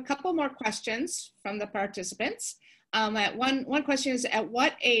 We have a couple more questions from the participants. One question is, at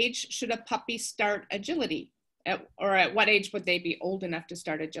what age should a puppy start agility? Or at what age would they be old enough to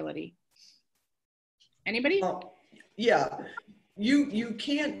start agility? Anybody? Yeah, you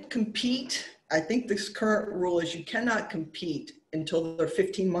can't compete. I think this current rule is you cannot compete until they're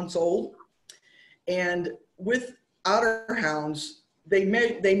 15 months old. And with Otterhounds, they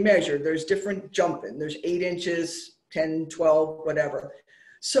measure, there's different jumping. There's 8 inches, 10, 12, whatever.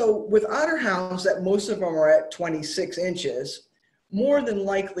 So with Otterhounds, that most of them are at 26 inches, more than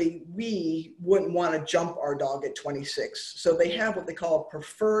likely we wouldn't want to jump our dog at 26. So they have what they call a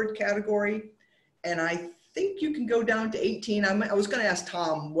preferred category. And I think you can go down to 18. I was going to ask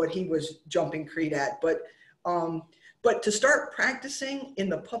Tom what he was jumping Creed at, but to start practicing in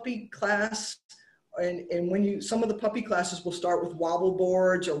the puppy class, and when some of the puppy classes will start with wobble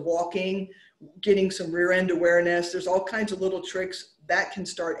boards or walking, getting some rear end awareness. There's all kinds of little tricks that can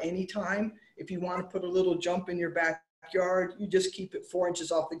start anytime. If you want to put a little jump in your backyard, you just keep it 4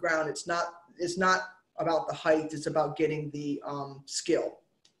 inches off the ground. It's not about the height. It's about getting the skill.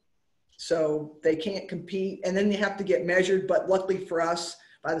 So they can't compete, and then they have to get measured. But luckily for us,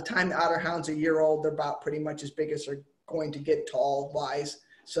 by the time the Otterhound's a year old, they're about pretty much as big as they're going to get tall wise.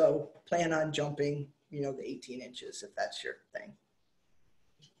 So plan on jumping, the 18 inches if that's your thing.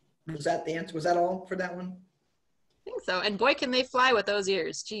 Was that the answer? Was that all for that one? I think so. And boy, can they fly with those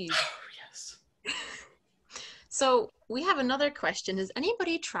ears. Jeez. Oh, yes. So we have another question. Has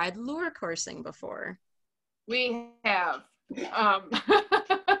anybody tried lure coursing before? We have.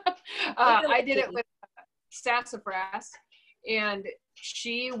 I did it with Sassafras, and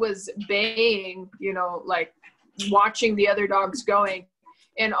she was baying, like watching the other dogs going.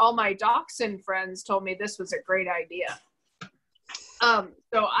 And all my dachshund friends told me this was a great idea.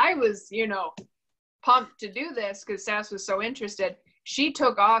 So I was, pumped to do this because Sass was so interested. She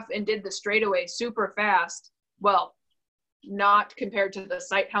took off and did the straightaway super fast. Well, not compared to the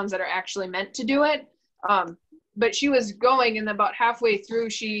sight hounds that are actually meant to do it. But she was going, and about halfway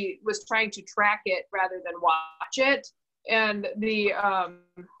through, she was trying to track it rather than watch it. And the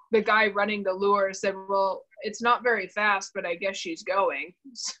guy running the lure said, well, it's not very fast, but I guess she's going.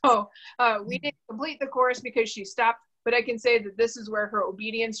 So we didn't complete the course because she stopped. But I can say that this is where her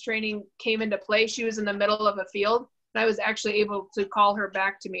obedience training came into play. She was in the middle of a field, and I was actually able to call her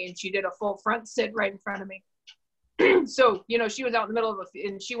back to me, and she did a full front sit right in front of me. So, she was out in the middle of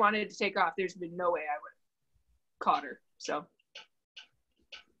and she wanted to take off. There's been no way I would have caught her. So.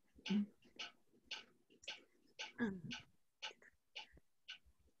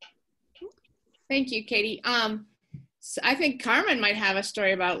 Thank you, Katie. So I think Carmen might have a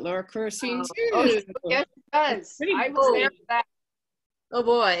story about lure coursing too. Oh, yes, it does. I was there for that. Oh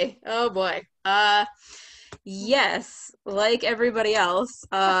boy. Oh boy. Yes, like everybody else,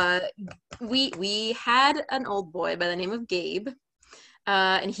 we had an old boy by the name of Gabe.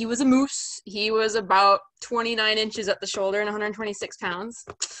 And he was a moose. He was about 29 inches at the shoulder and 126 pounds.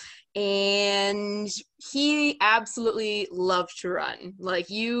 And he absolutely loved to run. Like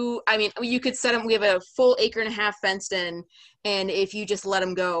you could set him, we have a full 1.5 acres fenced in, and if you just let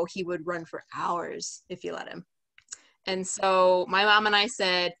him go, he would run for hours if you let him. And so my mom and I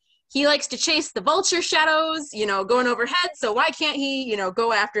said, he likes to chase the vulture shadows, going overhead, so why can't he,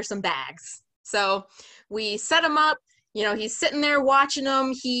 go after some bags? So we set him up, he's sitting there watching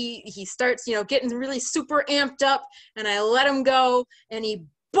them. He starts, getting really super amped up, and I let him go, and he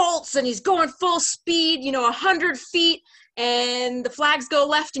bolts, and he's going full speed, 100 feet, and the flags go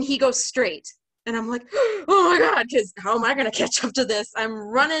left and he goes straight. And I'm like, oh my God, because how am I going to catch up to this? I'm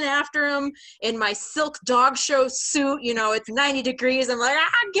running after him in my silk dog show suit. It's 90 degrees. I'm like,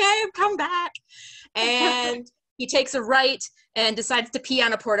 Gabe, come back. And he takes a right and decides to pee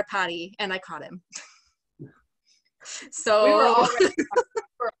on a porta potty, and I caught him. So we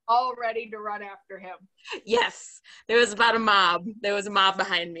were all ready to run after him. Yes, there was about a mob. There was a mob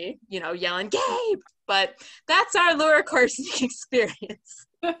behind me, yelling, Gabe. But that's our lure coursing experience.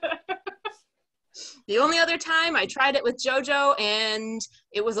 The only other time I tried it with JoJo, and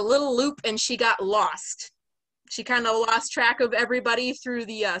it was a little loop, and she got lost. She kind of lost track of everybody through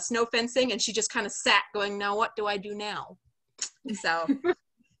the snow fencing, and she just kind of sat going, now what do I do now? So...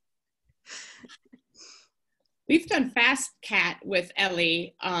 We've done Fast Cat with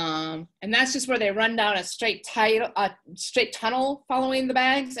Ellie, and that's just where they run down a straight tunnel following the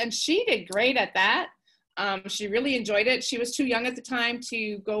bags, and she did great at that. She really enjoyed it. She was too young at the time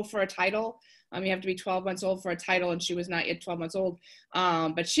to go for a title. You have to be 12 months old for a title, and she was not yet 12 months old.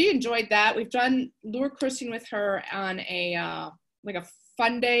 But she enjoyed that. We've done lure coursing with her on a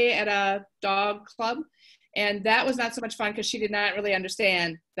fun day at a dog club. And that was not so much fun because she did not really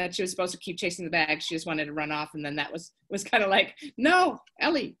understand that she was supposed to keep chasing the bag. She just wanted to run off. And then that was kind of like, no,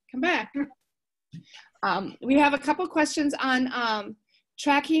 Ellie, come back. We have a couple questions on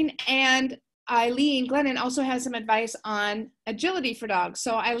tracking, and Eileen Glennon also has some advice on agility for dogs.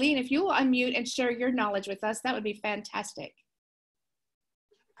 So Eileen, if you will unmute and share your knowledge with us, that would be fantastic.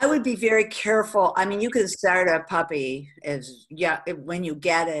 I would be very careful. I mean, you can start a puppy when you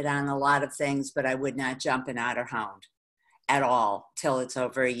get it on a lot of things, but I would not jump an Otterhound at all till it's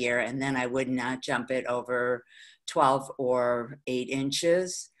over a year. And then I would not jump it over 12 or 8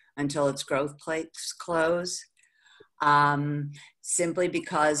 inches until its growth plates close. Simply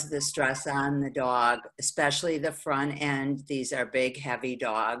because the stress on the dog, especially the front end, these are big, heavy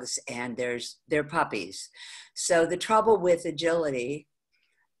dogs, and they're puppies. So the trouble with agility,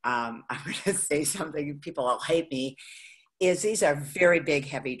 I'm going to say something, people will hate me, is these are very big,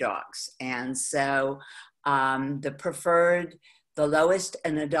 heavy dogs. And so the lowest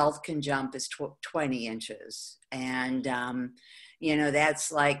an adult can jump is 20 inches. And,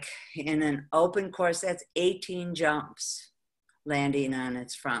 that's like in an open course, that's 18 jumps landing on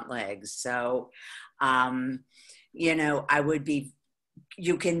its front legs. So, you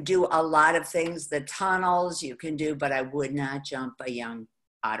can do a lot of things, the tunnels you can do, but I would not jump a young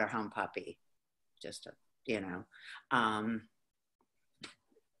Otterhound puppy, just a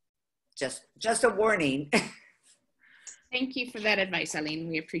warning. Thank you for that advice, Eileen.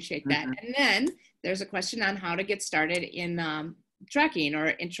 We appreciate that. Mm-hmm. And then there's a question on how to get started in tracking or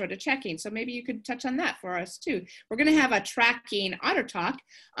intro to tracking. So maybe you could touch on that for us too. We're going to have a tracking OtterTalk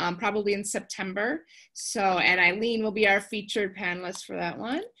probably in September. And Eileen will be our featured panelist for that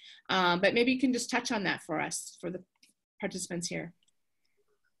one. But maybe you can just touch on that for us, for the participants here.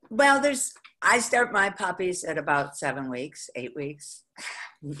 Well, I start my puppies at about 7 weeks, 8 weeks,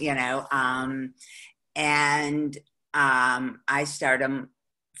 and I start them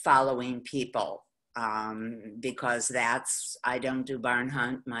following people because I don't do barn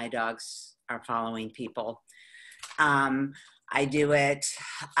hunt. My dogs are following people. I do it.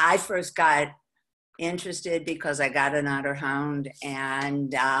 I first got interested because I got an Otterhound,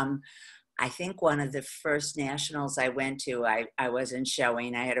 and I think one of the first nationals I went to, I wasn't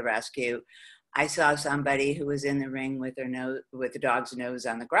showing, I had a rescue. I saw somebody who was in the ring with the dog's nose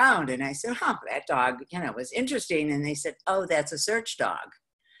on the ground. And I said, that dog, was interesting. And they said, oh, that's a search dog.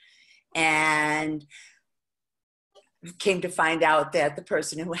 And came to find out that the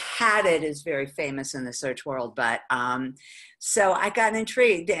person who had it is very famous in the search world. But so I got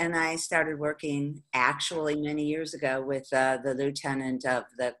intrigued, and I started working actually many years ago with the lieutenant of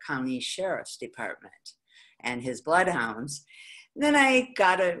the county sheriff's department and his bloodhounds. And then I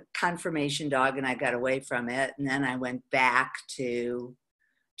got a confirmation dog, and I got away from it. And then I went back to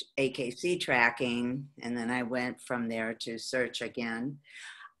AKC tracking, and then I went from there to search again.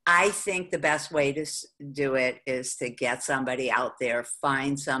 I think the best way to do it is to get somebody out there,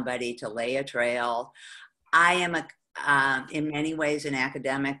 find somebody to lay a trail. I am in many ways an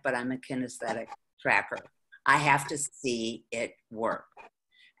academic, but I'm a kinesthetic tracker. I have to see it work.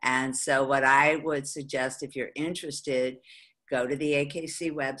 And so what I would suggest, if you're interested, go to the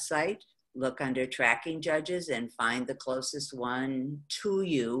AKC website, look under tracking judges and find the closest one to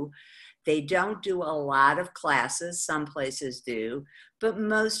you. They don't do a lot of classes, some places do, but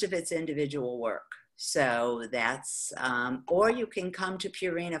most of it's individual work. So that's, or you can come to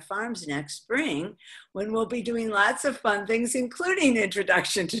Purina Farms next spring when we'll be doing lots of fun things, including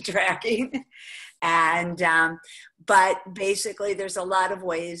introduction to tracking. And, but basically there's a lot of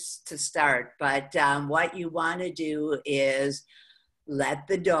ways to start. But what you want to do is let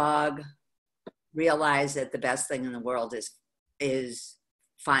the dog realize that the best thing in the world is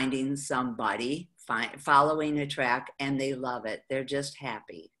finding somebody, following a track, and they love it. They're just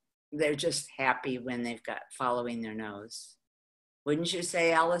happy. They're just happy when they've got following their nose. Wouldn't you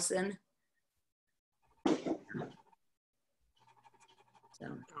say, Allison? So.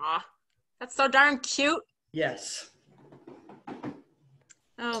 Aw, that's so darn cute. Yes.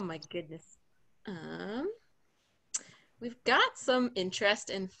 Oh my goodness. We've got some interest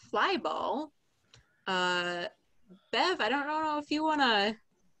in flyball. Bev, I don't know if you want to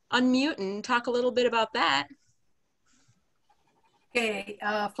unmute and talk a little bit about that. Okay,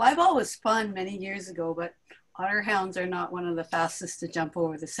 flyball was fun many years ago, but Otterhounds are not one of the fastest to jump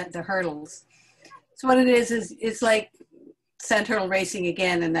over the hurdles. So what it is it's like sand hurdle racing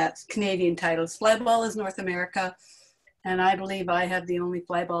again, and that's Canadian titles. Flyball is North America, and I believe I have the only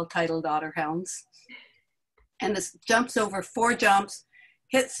flyball titled Otterhounds. And this jumps over 4 jumps,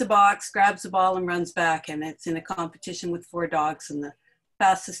 hits the box, grabs the ball, and runs back. And it's in a competition with 4 dogs, and the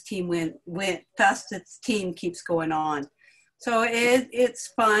fastest team fastest team keeps going on. So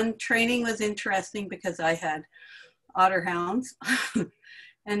it's fun. Training was interesting because I had Otterhounds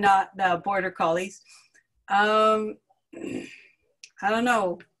and not the Border Collies. I don't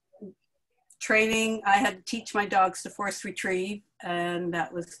know. Training, I had to teach my dogs to force retrieve, and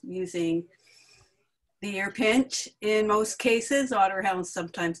that was using the ear pinch in most cases. Otterhounds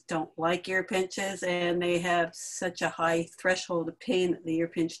sometimes don't like ear pinches, and they have such a high threshold of pain that the ear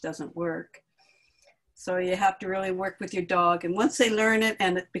pinch doesn't work. So you have to really work with your dog. And once they learn it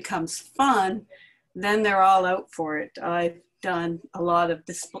and it becomes fun, then they're all out for it. I've done a lot of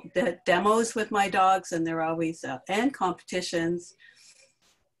demos with my dogs, and they're always, and competitions,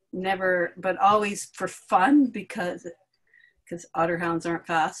 never, but always for fun because Otterhounds aren't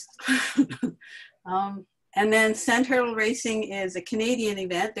fast. And then sand hurdle racing is a Canadian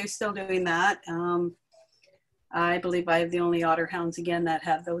event. They're still doing that. I believe I have the only Otterhounds again that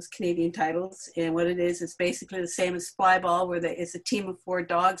have those Canadian titles. And what it is basically the same as flyball, where it's a team of 4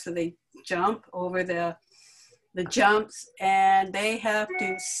 dogs, so they jump over the jumps, and they have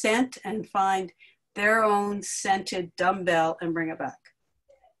to scent and find their own scented dumbbell and bring it back.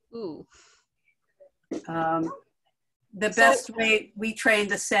 Ooh. The best way we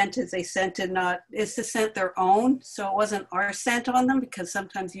trained the scent is to scent their own. So it wasn't our scent on them, because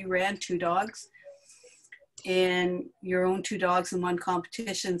sometimes you ran 2 dogs and your own 2 dogs in one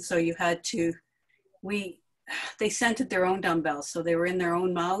competition. So you had to, they scented their own dumbbells. So they were in their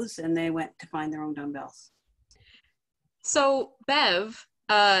own mouths and they went to find their own dumbbells. So Bev,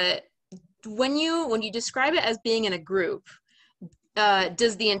 when you describe it as being in a group,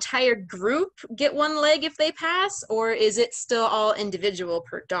 does the entire group get 1 leg if they pass, or is it still all individual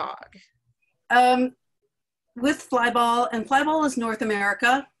per dog? With flyball, and flyball is North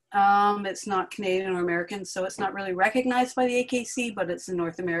America. It's not Canadian or American, so it's not really recognized by the AKC, but it's a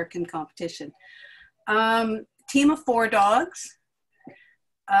North American competition. Team of 4 dogs.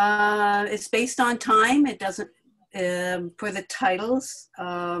 It's based on time. It doesn't, for the titles,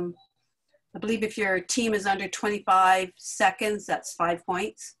 I believe if your team is under 25 seconds, that's 5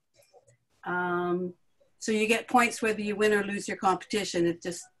 points. So you get points whether you win or lose your competition. It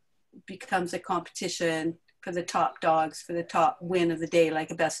just becomes a competition for the top dogs, for the top win of the day, like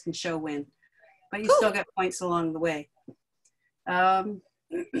a best in show win. But you Cool. still get points along the way. My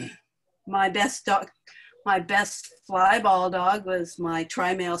best flyball dog was my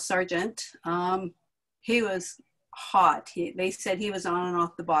tri-male sergeant. He was hot. They said he was on and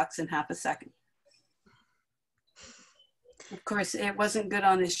off the box in half a second. Of course, it wasn't good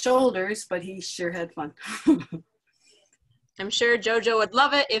on his shoulders, but he sure had fun. I'm sure JoJo would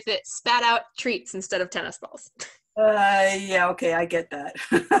love it if it spat out treats instead of tennis balls. Yeah, okay, I get that.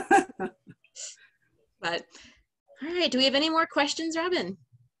 But, all right, do we have any more questions, Robin?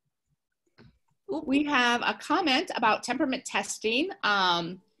 We have a comment about temperament testing.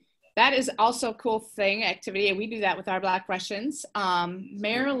 that is also a cool thing, activity, and we do that with our Black Russians.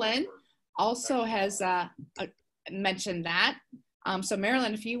 Marilyn also has mentioned that. So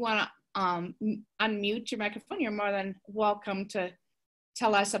Marilyn, if you want to unmute your microphone, you're more than welcome to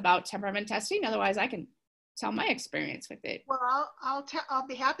tell us about temperament testing. Otherwise, I can tell my experience with it. Well, I'll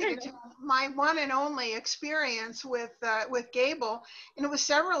be happy to tell my one and only experience with Gable, and it was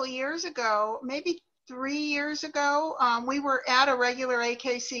several years ago, maybe 3 years ago. We were at a regular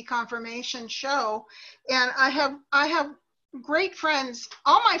AKC confirmation show, and I have great friends.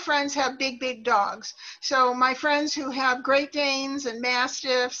 All my friends have big dogs. So my friends who have Great Danes and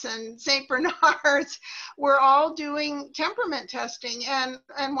Mastiffs and St. Bernards were all doing temperament testing.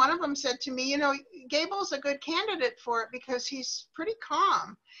 And one of them said to me, you know, Gable's a good candidate for it because he's pretty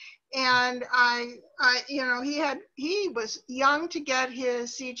calm. And I you know, he was young to get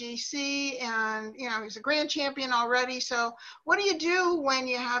his CGC, and, you know, he's a grand champion already. So what do you do when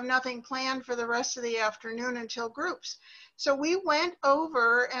you have nothing planned for the rest of the afternoon until groups? So we went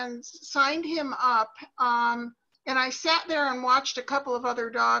over and signed him up. And I sat there and watched a couple of other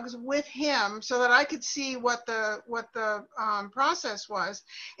dogs with him so that I could see what the process was.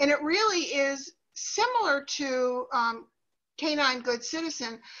 And it really is similar to Canine Good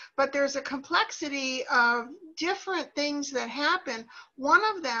Citizen, but there's a complexity of different things that happen. One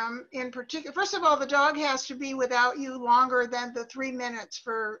of them in particular, first of all, the dog has to be without you longer than the 3 minutes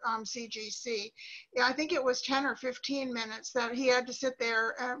for CGC. Yeah, I think it was 10 or 15 minutes that he had to sit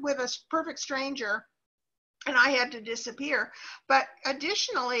there with a perfect stranger, and I had to disappear. But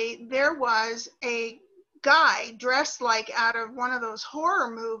additionally, there was a guy dressed like out of one of those horror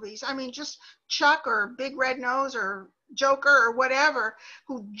movies. I mean, just Chuck or Big Red Nose or Joker or whatever,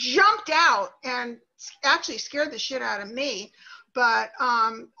 who jumped out and actually scared the shit out of me, but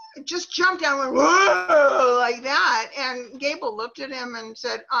just jumped out and went, whoa, like that. And Gable looked at him and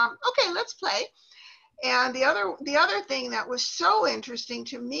said, okay, let's play. And the other thing that was so interesting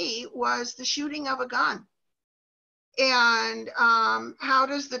to me was the shooting of a gun. And how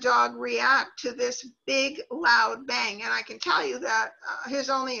does the dog react to this big, loud bang? And I can tell you that his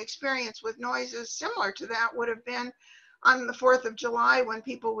only experience with noises similar to that would have been on the 4th of July when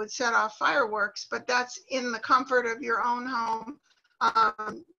people would set off fireworks, but that's in the comfort of your own home,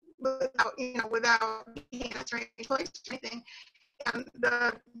 without being in a strange place or anything. And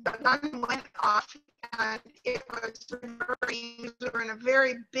the gun went off, and it was reverberating. We were in a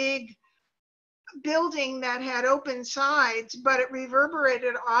very big building that had open sides, but it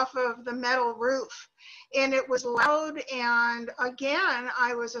reverberated off of the metal roof, and it was loud. And again,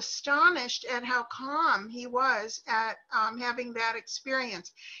 I was astonished at how calm he was at having that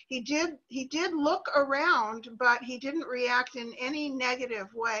experience. He did look around, but he didn't react in any negative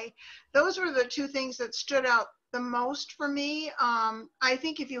way. Those were the two things that stood out the most for me. I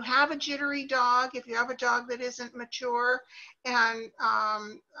think if you have a jittery dog, if you have a dog that isn't mature and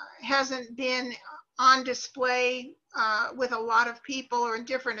hasn't been on display with a lot of people or in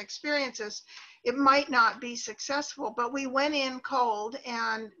different experiences, it might not be successful. But we went in cold,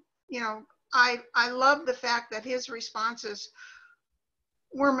 and, you know, I love the fact that his responses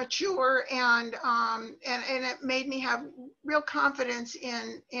were mature, and it made me have real confidence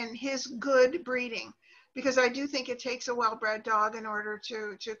in his good breeding, because I do think it takes a well-bred dog in order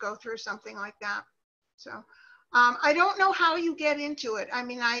to go through something like that. So I don't know how you get into it. I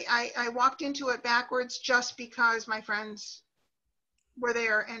mean, I walked into it backwards just because my friends were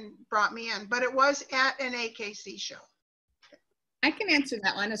there and brought me in, but it was at an AKC show. I can answer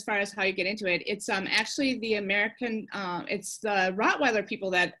that one as far as how you get into it. It's actually the American, it's the Rottweiler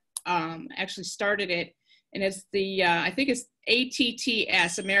people that actually started it. And it's the, I think it's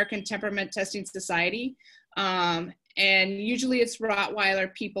ATTS, American Temperament Testing Society. And usually it's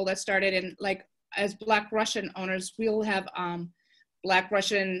Rottweiler people that started, and like as Black Russian owners, we'll have Black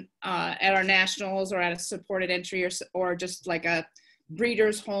Russian at our nationals or at a supported entry, or just like a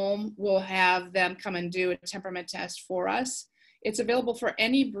breeder's home. We'll have them come and do a temperament test for us. It's available for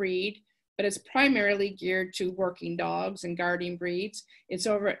any breed, but it's primarily geared to working dogs and guarding breeds. It's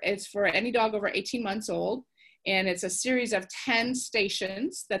for any dog over 18 months old, and it's a series of 10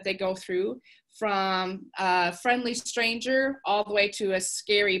 stations that they go through, from a friendly stranger all the way to a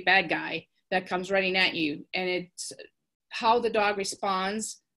scary bad guy that comes running at you. And it's how the dog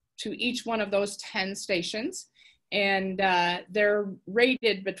responds to each one of those 10 stations. And they're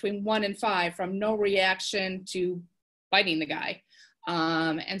rated between 1 and 5, from no reaction to biting the guy.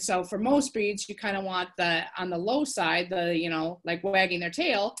 And so for most breeds, you kind of want on the low side, you know, like wagging their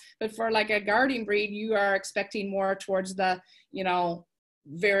tail. But for like a guarding breed, you are expecting more towards the, you know,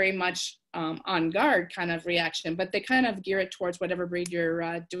 very much on guard kind of reaction, but they kind of gear it towards whatever breed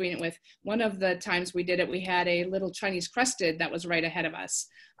you're doing it with. One of the times we did it, we had a little Chinese crested that was right ahead of us.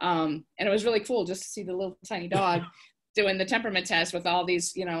 And it was really cool just to see the little tiny dog doing the temperament test with all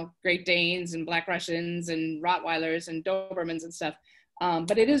these, you know, Great Danes and Black Russians and Rottweilers and Dobermans and stuff.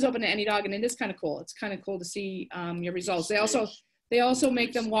 But it is open to any dog, and it is kind of cool. It's kind of cool to see your results. They also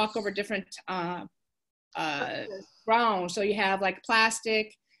make them walk over different ground. So you have like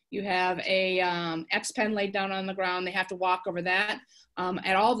plastic, you have a X-pen laid down on the ground. They have to walk over that.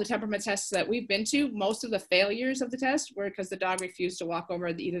 At all the temperament tests that we've been to, most of the failures of the test were because the dog refused to walk over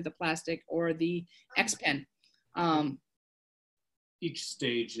either the plastic or the X-pen. Each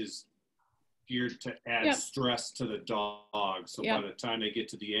stage is geared to add stress to the dog. So by the time they get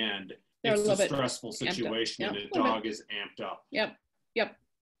to the end, it's a stressful situation and the dog is amped up. Yep.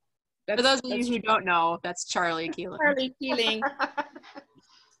 For those of you who don't know, that's Charlie Keeling. Charlie Keeling.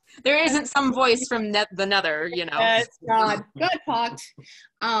 There isn't some voice from the nether, you know. That's God. Good talked.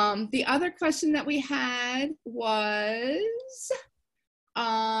 The other question that we had was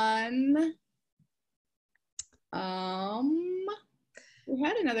on we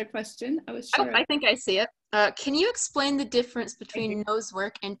had another question. I was sure. Oh, I think I see it. Can you explain the difference between nose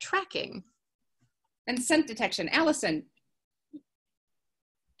work and tracking? And scent detection. Allison.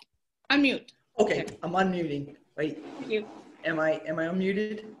 Unmute. Okay, I'm unmuting. Wait. Thank you. Am I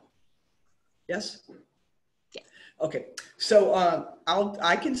unmuted? Yes? Yeah. Okay. So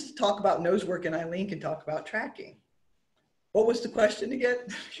I can talk about nose work and Eileen can talk about tracking. What was the question again?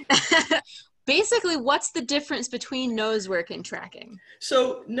 Basically, what's the difference between nose work and tracking?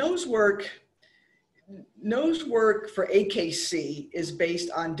 So nose work for AKC is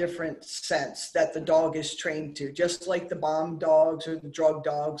based on different scents that the dog is trained to, just like the bomb dogs or the drug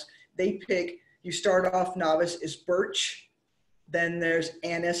dogs. They pick, you start off novice is birch, then there's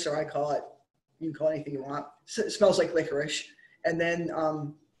anise, or I call it, you can call it anything you want. It smells like licorice. And then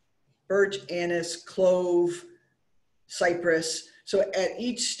birch, anise, clove, cypress. So at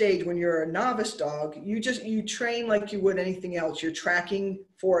each stage, when you're a novice dog, you train like you would anything else. You're tracking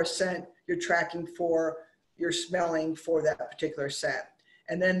for a scent, you're tracking for, you're smelling for that particular scent.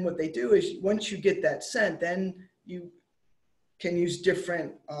 And then what they do is once you get that scent, then you can use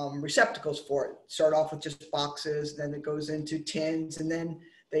different receptacles for it. Start off with just boxes, then it goes into tins, and then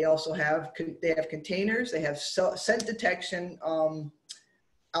they also have containers. They have scent detection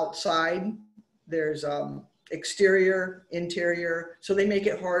outside. There's exterior, interior. So they make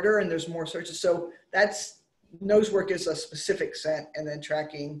it harder, and there's more searches. So that's nose work is a specific scent, and then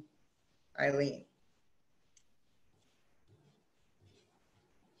tracking, Eileen.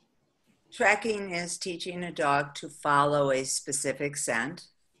 Tracking is teaching a dog to follow a specific scent,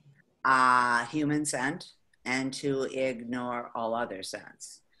 human scent, and to ignore all other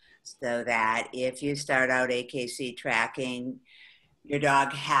scents. So that if you start out AKC tracking, your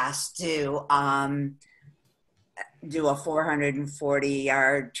dog has to do a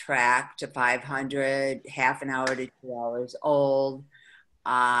 440-yard track to 500, half an hour to 2 hours old,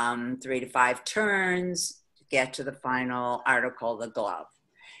 3 to 5 turns to get to the final article, the glove.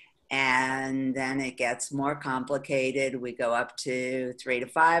 And then it gets more complicated. We go up to 3 to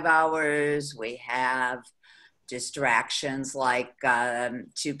 5 hours. We have distractions like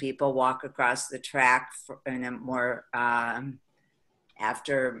 2 people walk across the track in a more,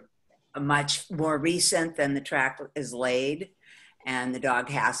 after a much more recent than the track is laid. And the dog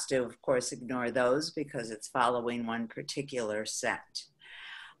has to, of course, ignore those because it's following one particular scent.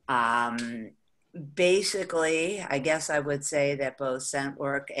 Basically, I guess I would say that both scent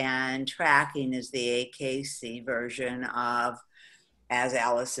work and tracking is the AKC version of, as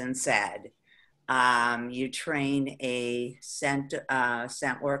Allison said, you train a scent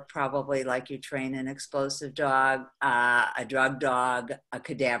work probably like you train an explosive dog, a drug dog, a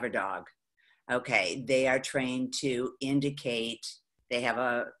cadaver dog. Okay, they are trained to indicate, they have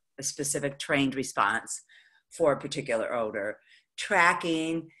a specific trained response for a particular odor.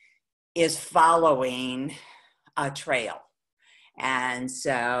 Tracking is following a trail. And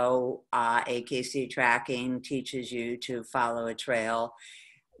so AKC tracking teaches you to follow a trail.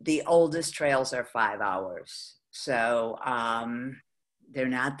 The oldest trails are 5 hours. So they're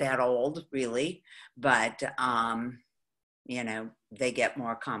not that old really, but you know, they get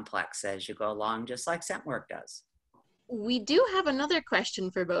more complex as you go along, just like scent work does. We do have another question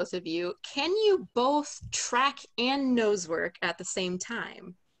for both of you. Can you both track and nose work at the same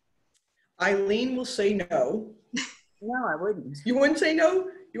time? Eileen will say no. No, I wouldn't. You wouldn't say no?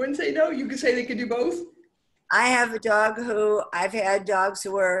 You wouldn't say no? You could say they could do both? I have a dog who, I've had dogs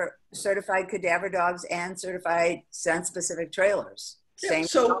who were certified cadaver dogs and certified scent-specific trailers. Same.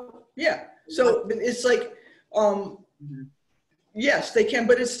 So it's like, yes, they can,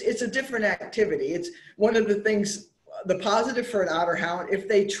 but it's a different activity. It's one of the things, the positive for an Otterhound, if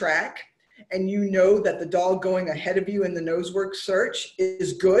they track and you know that the dog going ahead of you in the nosework search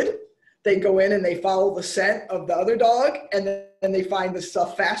is good, they go in and they follow the scent of the other dog, and then they find the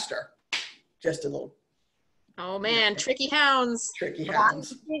stuff faster. Just a little. Oh man, tricky hounds. Tricky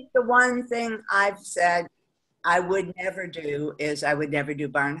hounds. I think the one thing I've said I would never do is I would never do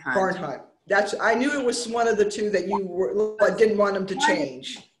barn hunt. Barn hunt. I knew it was one of the two that you didn't want them to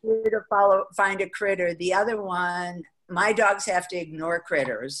change. To find a critter. The other one, my dogs have to ignore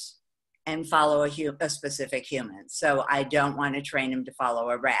critters and follow a specific human. So I don't want to train them to follow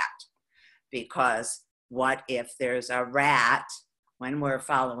a rat, because what if there's a rat when we're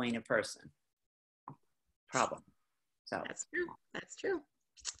following a person? Problem. So that's true. That's true.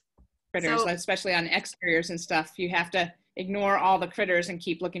 Critters, especially on exteriors and stuff, you have to ignore all the critters and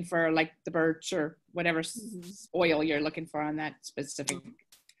keep looking for like the birch or whatever oil you're looking for on that specific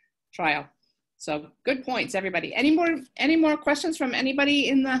trial. So good points, everybody. Any more questions from anybody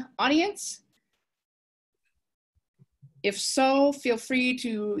in the audience? If so, feel free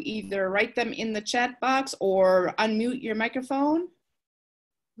to either write them in the chat box or unmute your microphone.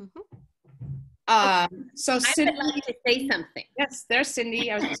 So Cindy, I would like to say something. Yes, there's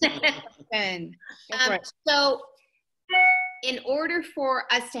Cindy. I was so in order for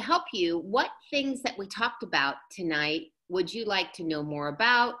us to help you, what things that we talked about tonight would you like to know more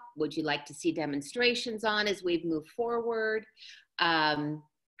about? Would you like to see demonstrations on as we move forward?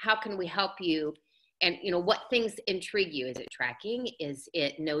 How can we help you? And what things intrigue you? Is it tracking? Is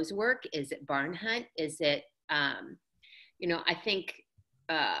it nose work? Is it barn hunt? Is it, I think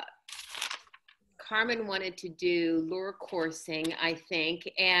Carmen wanted to do lure coursing, I think,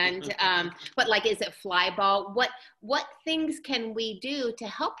 and but like, is it fly ball? What things can we do to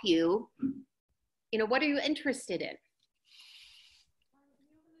help you? What are you interested in?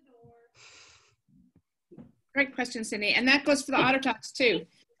 Great question, Cindy, and that goes for the OtterTalks too.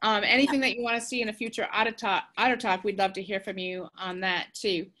 Anything that you want to see in a future OtterTalk, we'd love to hear from you on that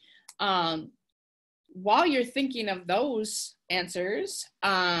too. While you're thinking of those answers,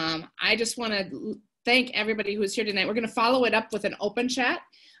 I just want to thank everybody who's here tonight. We're going to follow it up with an open chat.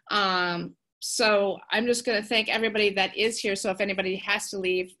 So I'm just going to thank everybody that is here. So if anybody has to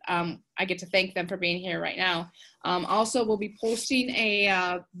leave, I get to thank them for being here right now. Also, we'll be posting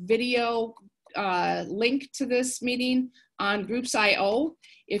a video link to this meeting on Groups.io.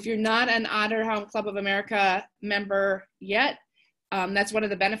 If you're not an Otterhound Club of America member yet, that's one of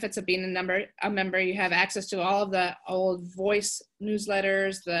the benefits of being a member. You have access to all of the old voice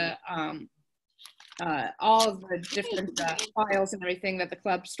newsletters, all of the different files and everything that the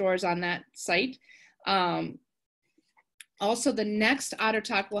club stores on that site. Also, the next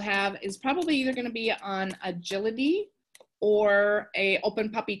OtterTalk we'll have is probably either going to be on agility or a open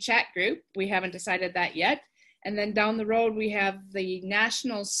puppy chat group. We haven't decided that yet. And then down the road, we have the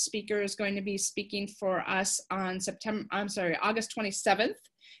national speaker is going to be speaking for us on August 27th.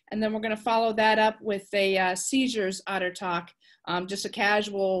 And then we're going to follow that up with a seizures OtterTalk, just a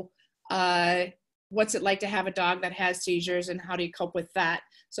casual, what's it like to have a dog that has seizures and how do you cope with that?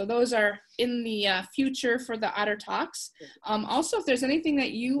 So those are in the future for the OtterTalks. Also, if there's anything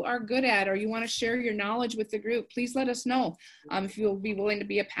that you are good at or you want to share your knowledge with the group, please let us know if you'll be willing to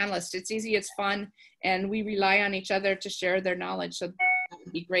be a panelist. It's easy, it's fun, and we rely on each other to share their knowledge. So that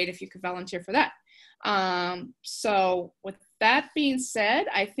would be great if you could volunteer for that. So with that being said,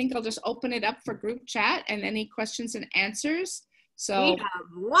 I think I'll just open it up for group chat and any questions and answers. So we have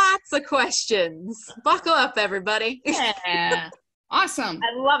lots of questions. Buckle up, everybody. Yeah. Awesome.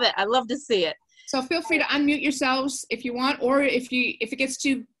 I love it. I love to see it. So feel free to unmute yourselves if you want, or if it gets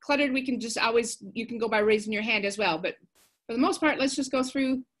too cluttered, we can just you can go by raising your hand as well. But for the most part, let's just go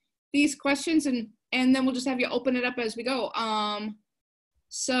through these questions and then we'll just have you open it up as we go.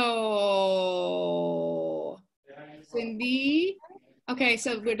 So Cindy, okay,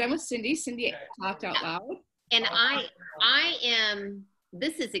 so we're done with Cindy. Cindy talked out loud. And I am,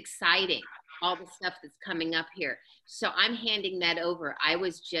 this is exciting, all the stuff that's coming up here. So I'm handing that over. I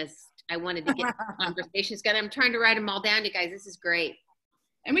wanted to get conversations going. I'm trying to write them all down, you guys. This is great.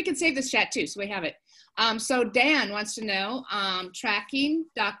 And we can save this chat too, so we have it. So Dan wants to know, tracking,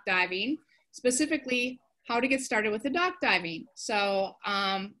 dock diving, specifically how to get started with the dock diving. So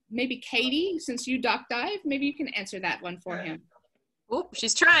maybe Katie, since you dock dive, maybe you can answer that one for him. Oh,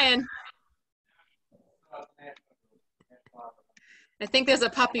 she's trying. I think there's a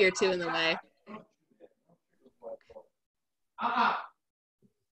puppy or two in the way.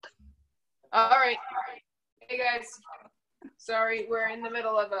 All right. Hey guys. Sorry, we're in the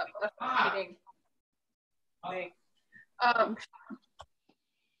middle of a meeting.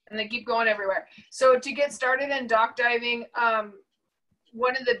 And they keep going everywhere. So to get started in dock diving,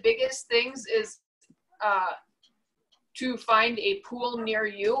 one of the biggest things is to find a pool near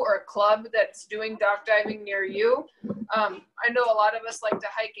you or a club that's doing dock diving near you. I know a lot of us like to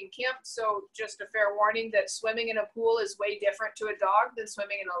hike and camp, so just a fair warning that swimming in a pool is way different to a dog than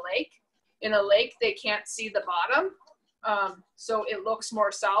swimming in a lake. In a lake, they can't see the bottom, so it looks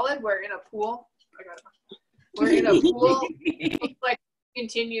more solid, where in a pool, it looks like it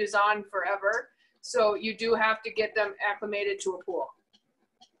continues on forever. So you do have to get them acclimated to a pool.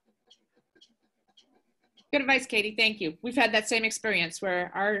 Good advice, Katie. Thank you. We've had that same experience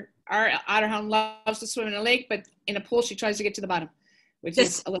where our Otterhound loves to swim in a lake, but in a pool, she tries to get to the bottom, which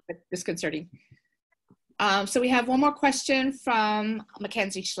is a little bit disconcerting. So we have one more question from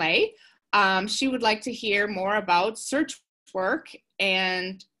Mackenzie Schley. She would like to hear more about search work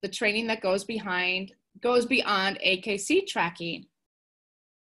and the training that goes beyond AKC tracking.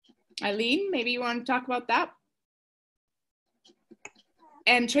 Eileen, maybe you want to talk about that?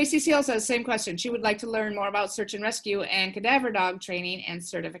 And Tracy Seals has the same question. She would like to learn more about search and rescue and cadaver dog training and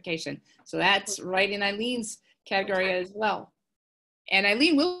certification. So that's right in Eileen's category as well. And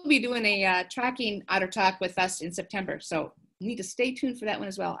Eileen will be doing a tracking OtterTalk with us in September. So you need to stay tuned for that one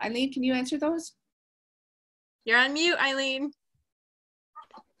as well. Eileen, can you answer those? You're on mute, Eileen.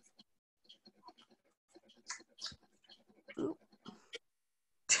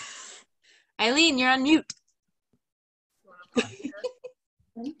 Eileen, you're on mute.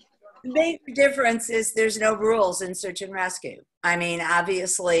 The major difference is there's no rules in search and rescue. I mean,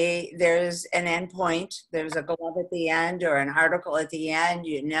 obviously, there's an endpoint. There's a glove at the end or an article at the end.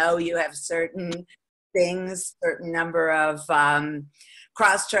 You know you have certain things, certain number of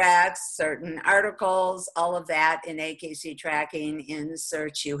cross tracks, certain articles, all of that in AKC tracking. In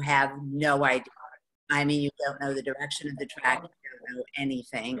search, you have no idea. I mean, you don't know the direction of the track. You don't know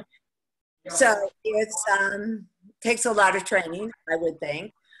anything. So it takes a lot of training, I would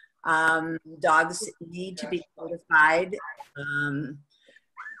think. Dogs need to be certified.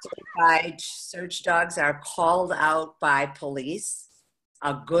 Certified search dogs are called out by police.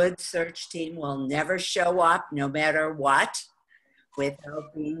 A good search team will never show up, no matter what,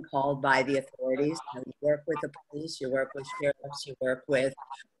 without being called by the authorities. So you work with the police, you work with sheriffs, you work with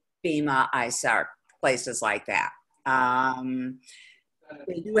FEMA, ISAR, places like that.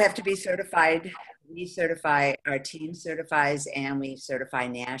 They do have to be certified. We certify, our team certifies, and we certify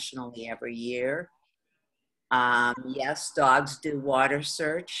nationally every year. Yes, dogs do water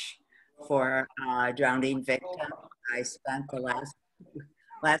search for drowning victims. I spent the last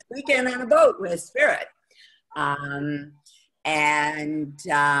weekend on a boat with Spirit.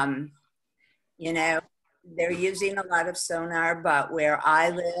 You know, they're using a lot of sonar, but where I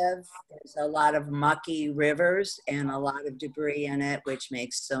live, there's a lot of mucky rivers and a lot of debris in it, which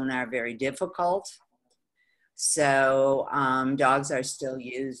makes sonar very difficult. So dogs are still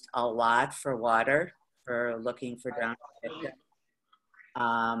used a lot for water, for looking for drowning victims.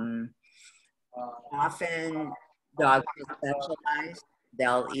 Often dogs are specialized.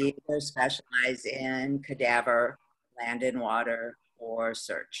 They'll either specialize in cadaver, land and water, or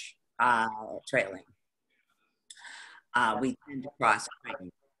search, trailing. We tend to cross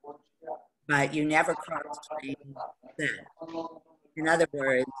train, but you never cross train then. In other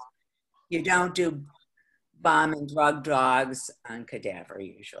words, you don't do bomb and drug dogs on cadaver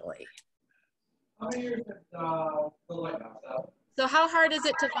usually. So how hard is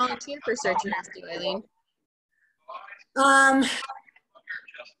it to volunteer for search and rescue, Eileen?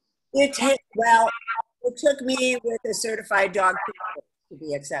 It took me with a certified dog to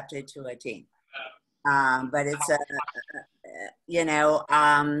be accepted to a team. But it's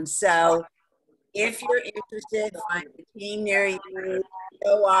so if you're interested, find a team near you,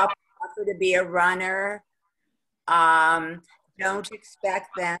 show up, offer to be a runner. Don't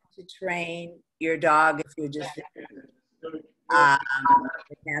expect them to train your dog if you're just you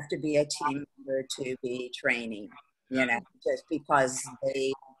have to be a team member to be training, just because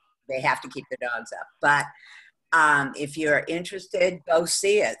they have to keep the dogs up. But if you're interested, go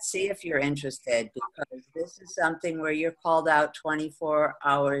see it. See if you're interested, because this is something where you're called out 24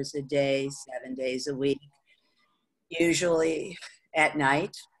 hours a day, 7 days a week, usually at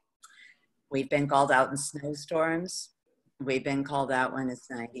night. We've been called out in snowstorms. We've been called out when it's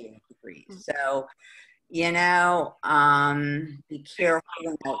 98 degrees. So, be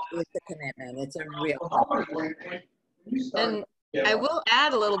careful. It's a commitment. It's a real commitment. And I will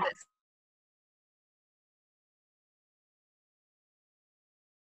add a little bit.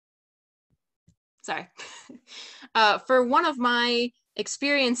 sorry. For one of my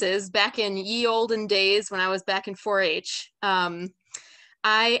experiences back in ye olden days when I was back in 4-H,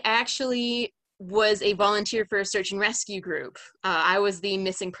 I actually was a volunteer for a search and rescue group. I was the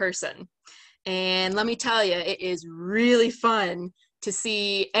missing person. And let me tell you, it is really fun to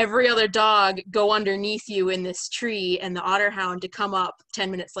see every other dog go underneath you in this tree and the Otterhound to come up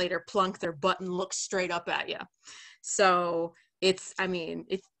 10 minutes later, plunk their butt and look straight up at you. So it's, I mean,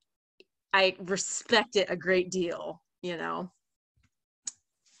 I respect it a great deal, you know.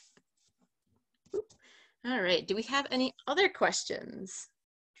 All right, do we have any other questions?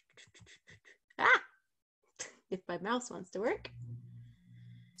 If my mouse wants to work.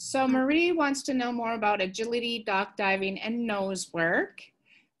 So Marie wants to know more about agility, dock diving, and nose work.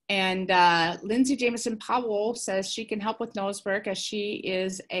 And Lindsay Jameson Powell says she can help with nose work as she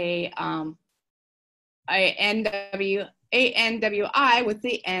is a NWI with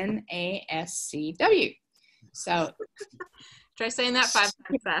the NASCW. So try saying that 5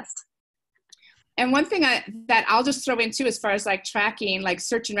 times fast. And one thing that I'll just throw in too, as far as like tracking, like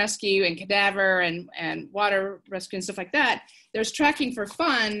search and rescue and cadaver and water rescue and stuff like that, there's tracking for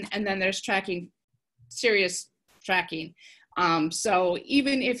fun, and then there's tracking, serious tracking. So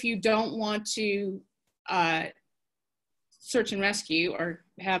even if you don't want to search and rescue or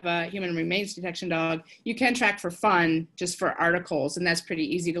have a human remains detection dog, you can track for fun, just for articles, and that's pretty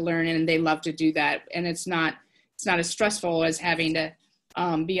easy to learn, and they love to do that. And it's not as stressful as having to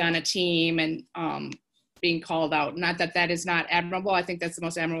be on a team and being called out. Not that that is not admirable. I think that's the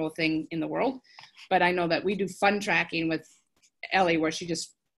most admirable thing in the world. But I know that we do fun tracking with Ellie, where she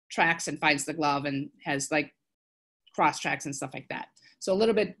just tracks and finds the glove and has like cross tracks and stuff like that. So a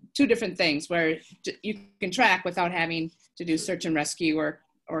little bit, two different things where you can track without having to do search and rescue or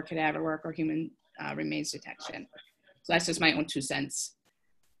cadaver work or human remains detection. So that's just my own 2 cents.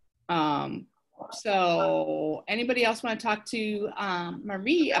 So anybody else want to talk to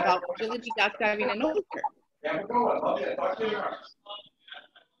Marie about agility, dock diving, and nose work?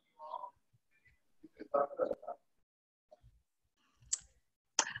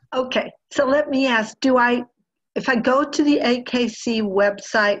 Okay, so let me ask, if I go to the AKC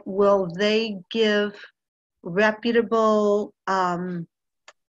website, will they give reputable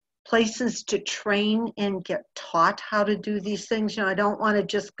places to train and get taught how to do these things? You know, I don't want to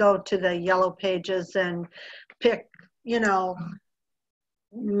just go to the yellow pages and pick, you know,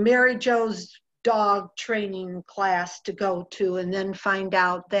 Mary Jo's dog training class to go to and then find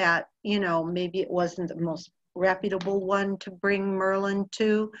out that, you know, maybe it wasn't the most reputable one to bring Merlin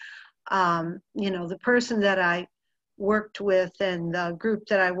to. You know, the person that I worked with and the group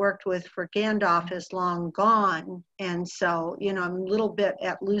that I worked with for Gandalf is long gone. And so, you know, I'm a little bit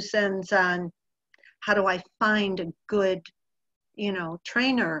at loose ends on how do I find a good, you know,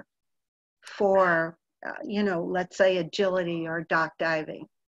 trainer for, you know, let's say agility or dock diving.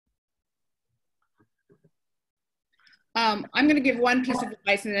 I'm going to give one piece of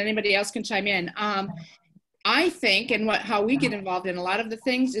advice and then anybody else can chime in. I think, and how we get involved in a lot of the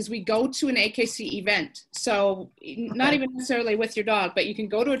things is we go to an AKC event. So not even necessarily with your dog, but you can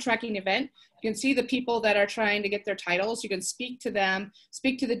go to a tracking event. You can see the people that are trying to get their titles. You can speak to them,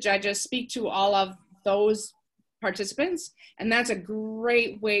 speak to the judges, speak to all of those participants. And that's a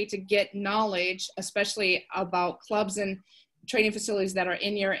great way to get knowledge, especially about clubs and training facilities that are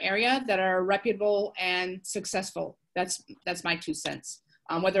in your area that are reputable and successful. That's my 2 cents.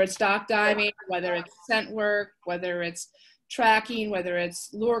 Whether it's dock diving, whether it's scent work, whether it's tracking, whether it's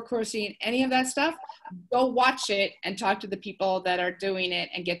lure coursing, any of that stuff, go watch it and talk to the people that are doing it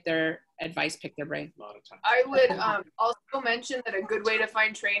and get their advice, pick their brain. I would also mention that a good way to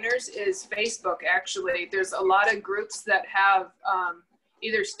find trainers is Facebook, actually. There's a lot of groups that have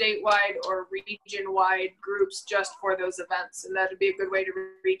either statewide or region-wide groups just for those events, and that would be a good way to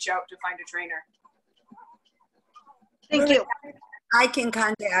reach out to find a trainer. Thank you. I can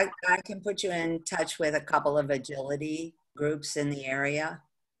put you in touch with a couple of agility groups in the area.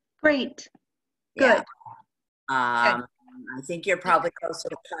 Great. Good. Yeah. I think you're probably closer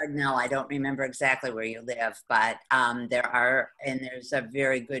to Cardinal. I don't remember exactly where you live, but there's a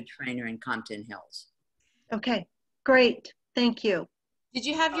very good trainer in Compton Hills. Okay, great. Thank you. Did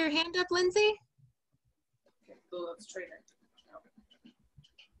you have your hand up, Lindsay? Okay, so let's trainer.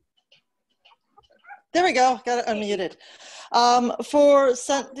 There we go, got it unmuted. For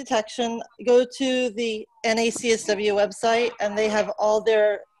scent detection, go to the NACSW website and they have all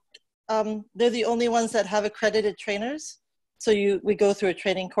their, they're the only ones that have accredited trainers. So we go through a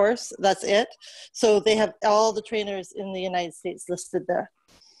training course, that's it. So they have all the trainers in the United States listed there.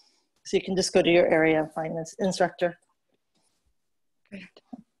 So you can just go to your area and find this instructor. Great.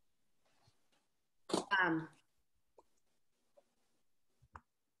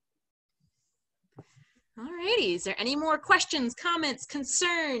 Alrighty, is there any more questions, comments,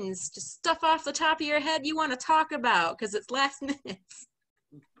 concerns, just stuff off the top of your head you want to talk about because it's last minutes?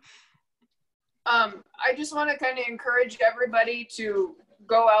 I just want to kind of encourage everybody to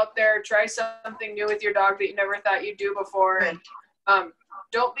go out there, try something new with your dog that you never thought you'd do before, and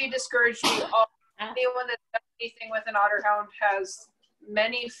don't be discouraged. Anyone that's done anything with an Otterhound has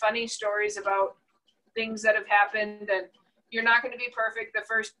many funny stories about things that have happened, and you're not going to be perfect the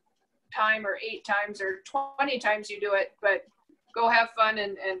first time or 8 times or 20 times you do it, but go have fun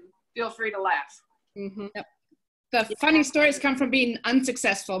and feel free to laugh. Mm-hmm. Yep. The funny stories come from being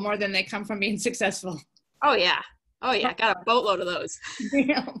unsuccessful more than they come from being successful. Oh yeah. Oh yeah, got a boatload of those.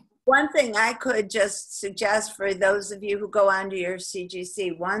 Yeah. One thing I could just suggest for those of you who go onto your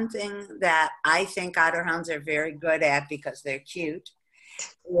CGC, one thing that I think Otterhounds are very good at because they're cute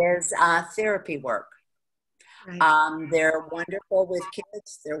is therapy work. Right. They're wonderful with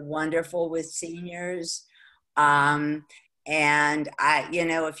kids. They're wonderful with seniors. And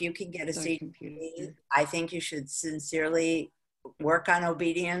if you can get a CGC, I think you should sincerely work on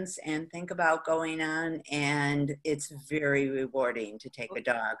obedience and think about going on. And it's very rewarding to take a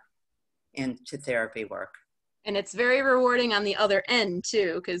dog into therapy work. And it's very rewarding on the other end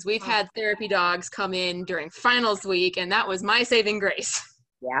too, because we've had therapy dogs come in during finals week, and that was my saving grace.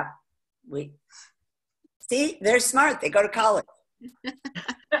 Yeah, see, they're smart. They go to college.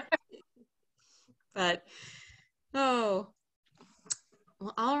 But, well,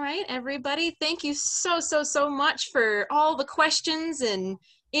 all right, everybody. Thank you so much for all the questions and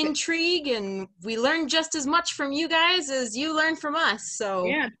intrigue. And we learned just as much from you guys as you learned from us. So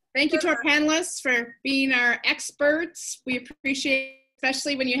yeah, thank you to our panelists for being our experts. We appreciate it,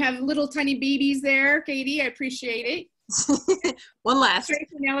 especially when you have little tiny babies there, Katie. I appreciate it. One last. Tracy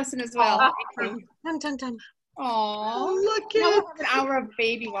and Allison as well. Done. Oh, look at at an hour of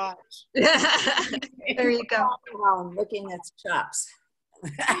baby watch. There you go. I'm looking at chops.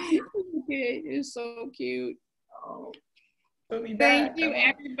 You're so cute. Oh, thank you,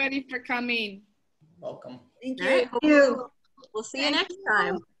 everybody, for coming. Welcome. Thank you. Thank you. We'll see you next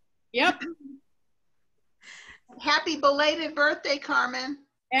time. Yep. Happy belated birthday, Carmen.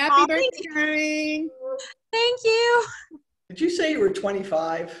 Happy birthday, Carmen. Thank you. Did you say you were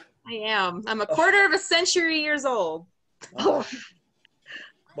 25? I am. I'm a quarter of a century years old. Oh.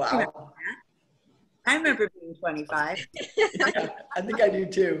 Wow. I remember being 25. Yeah, I think I do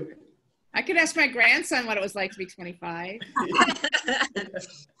too. I could ask my grandson what it was like to be 25.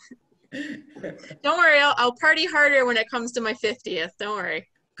 Don't worry, I'll party harder when it comes to my 50th. Don't worry.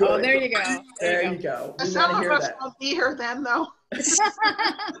 Good. Oh, there you go. There you go. We Some want to of hear us that. won't be here then, though.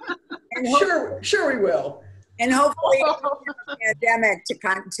 Sure we will. And hopefully a pandemic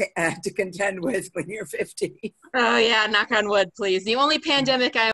to contend with when you're 50. Oh yeah, knock on wood, please. The only pandemic I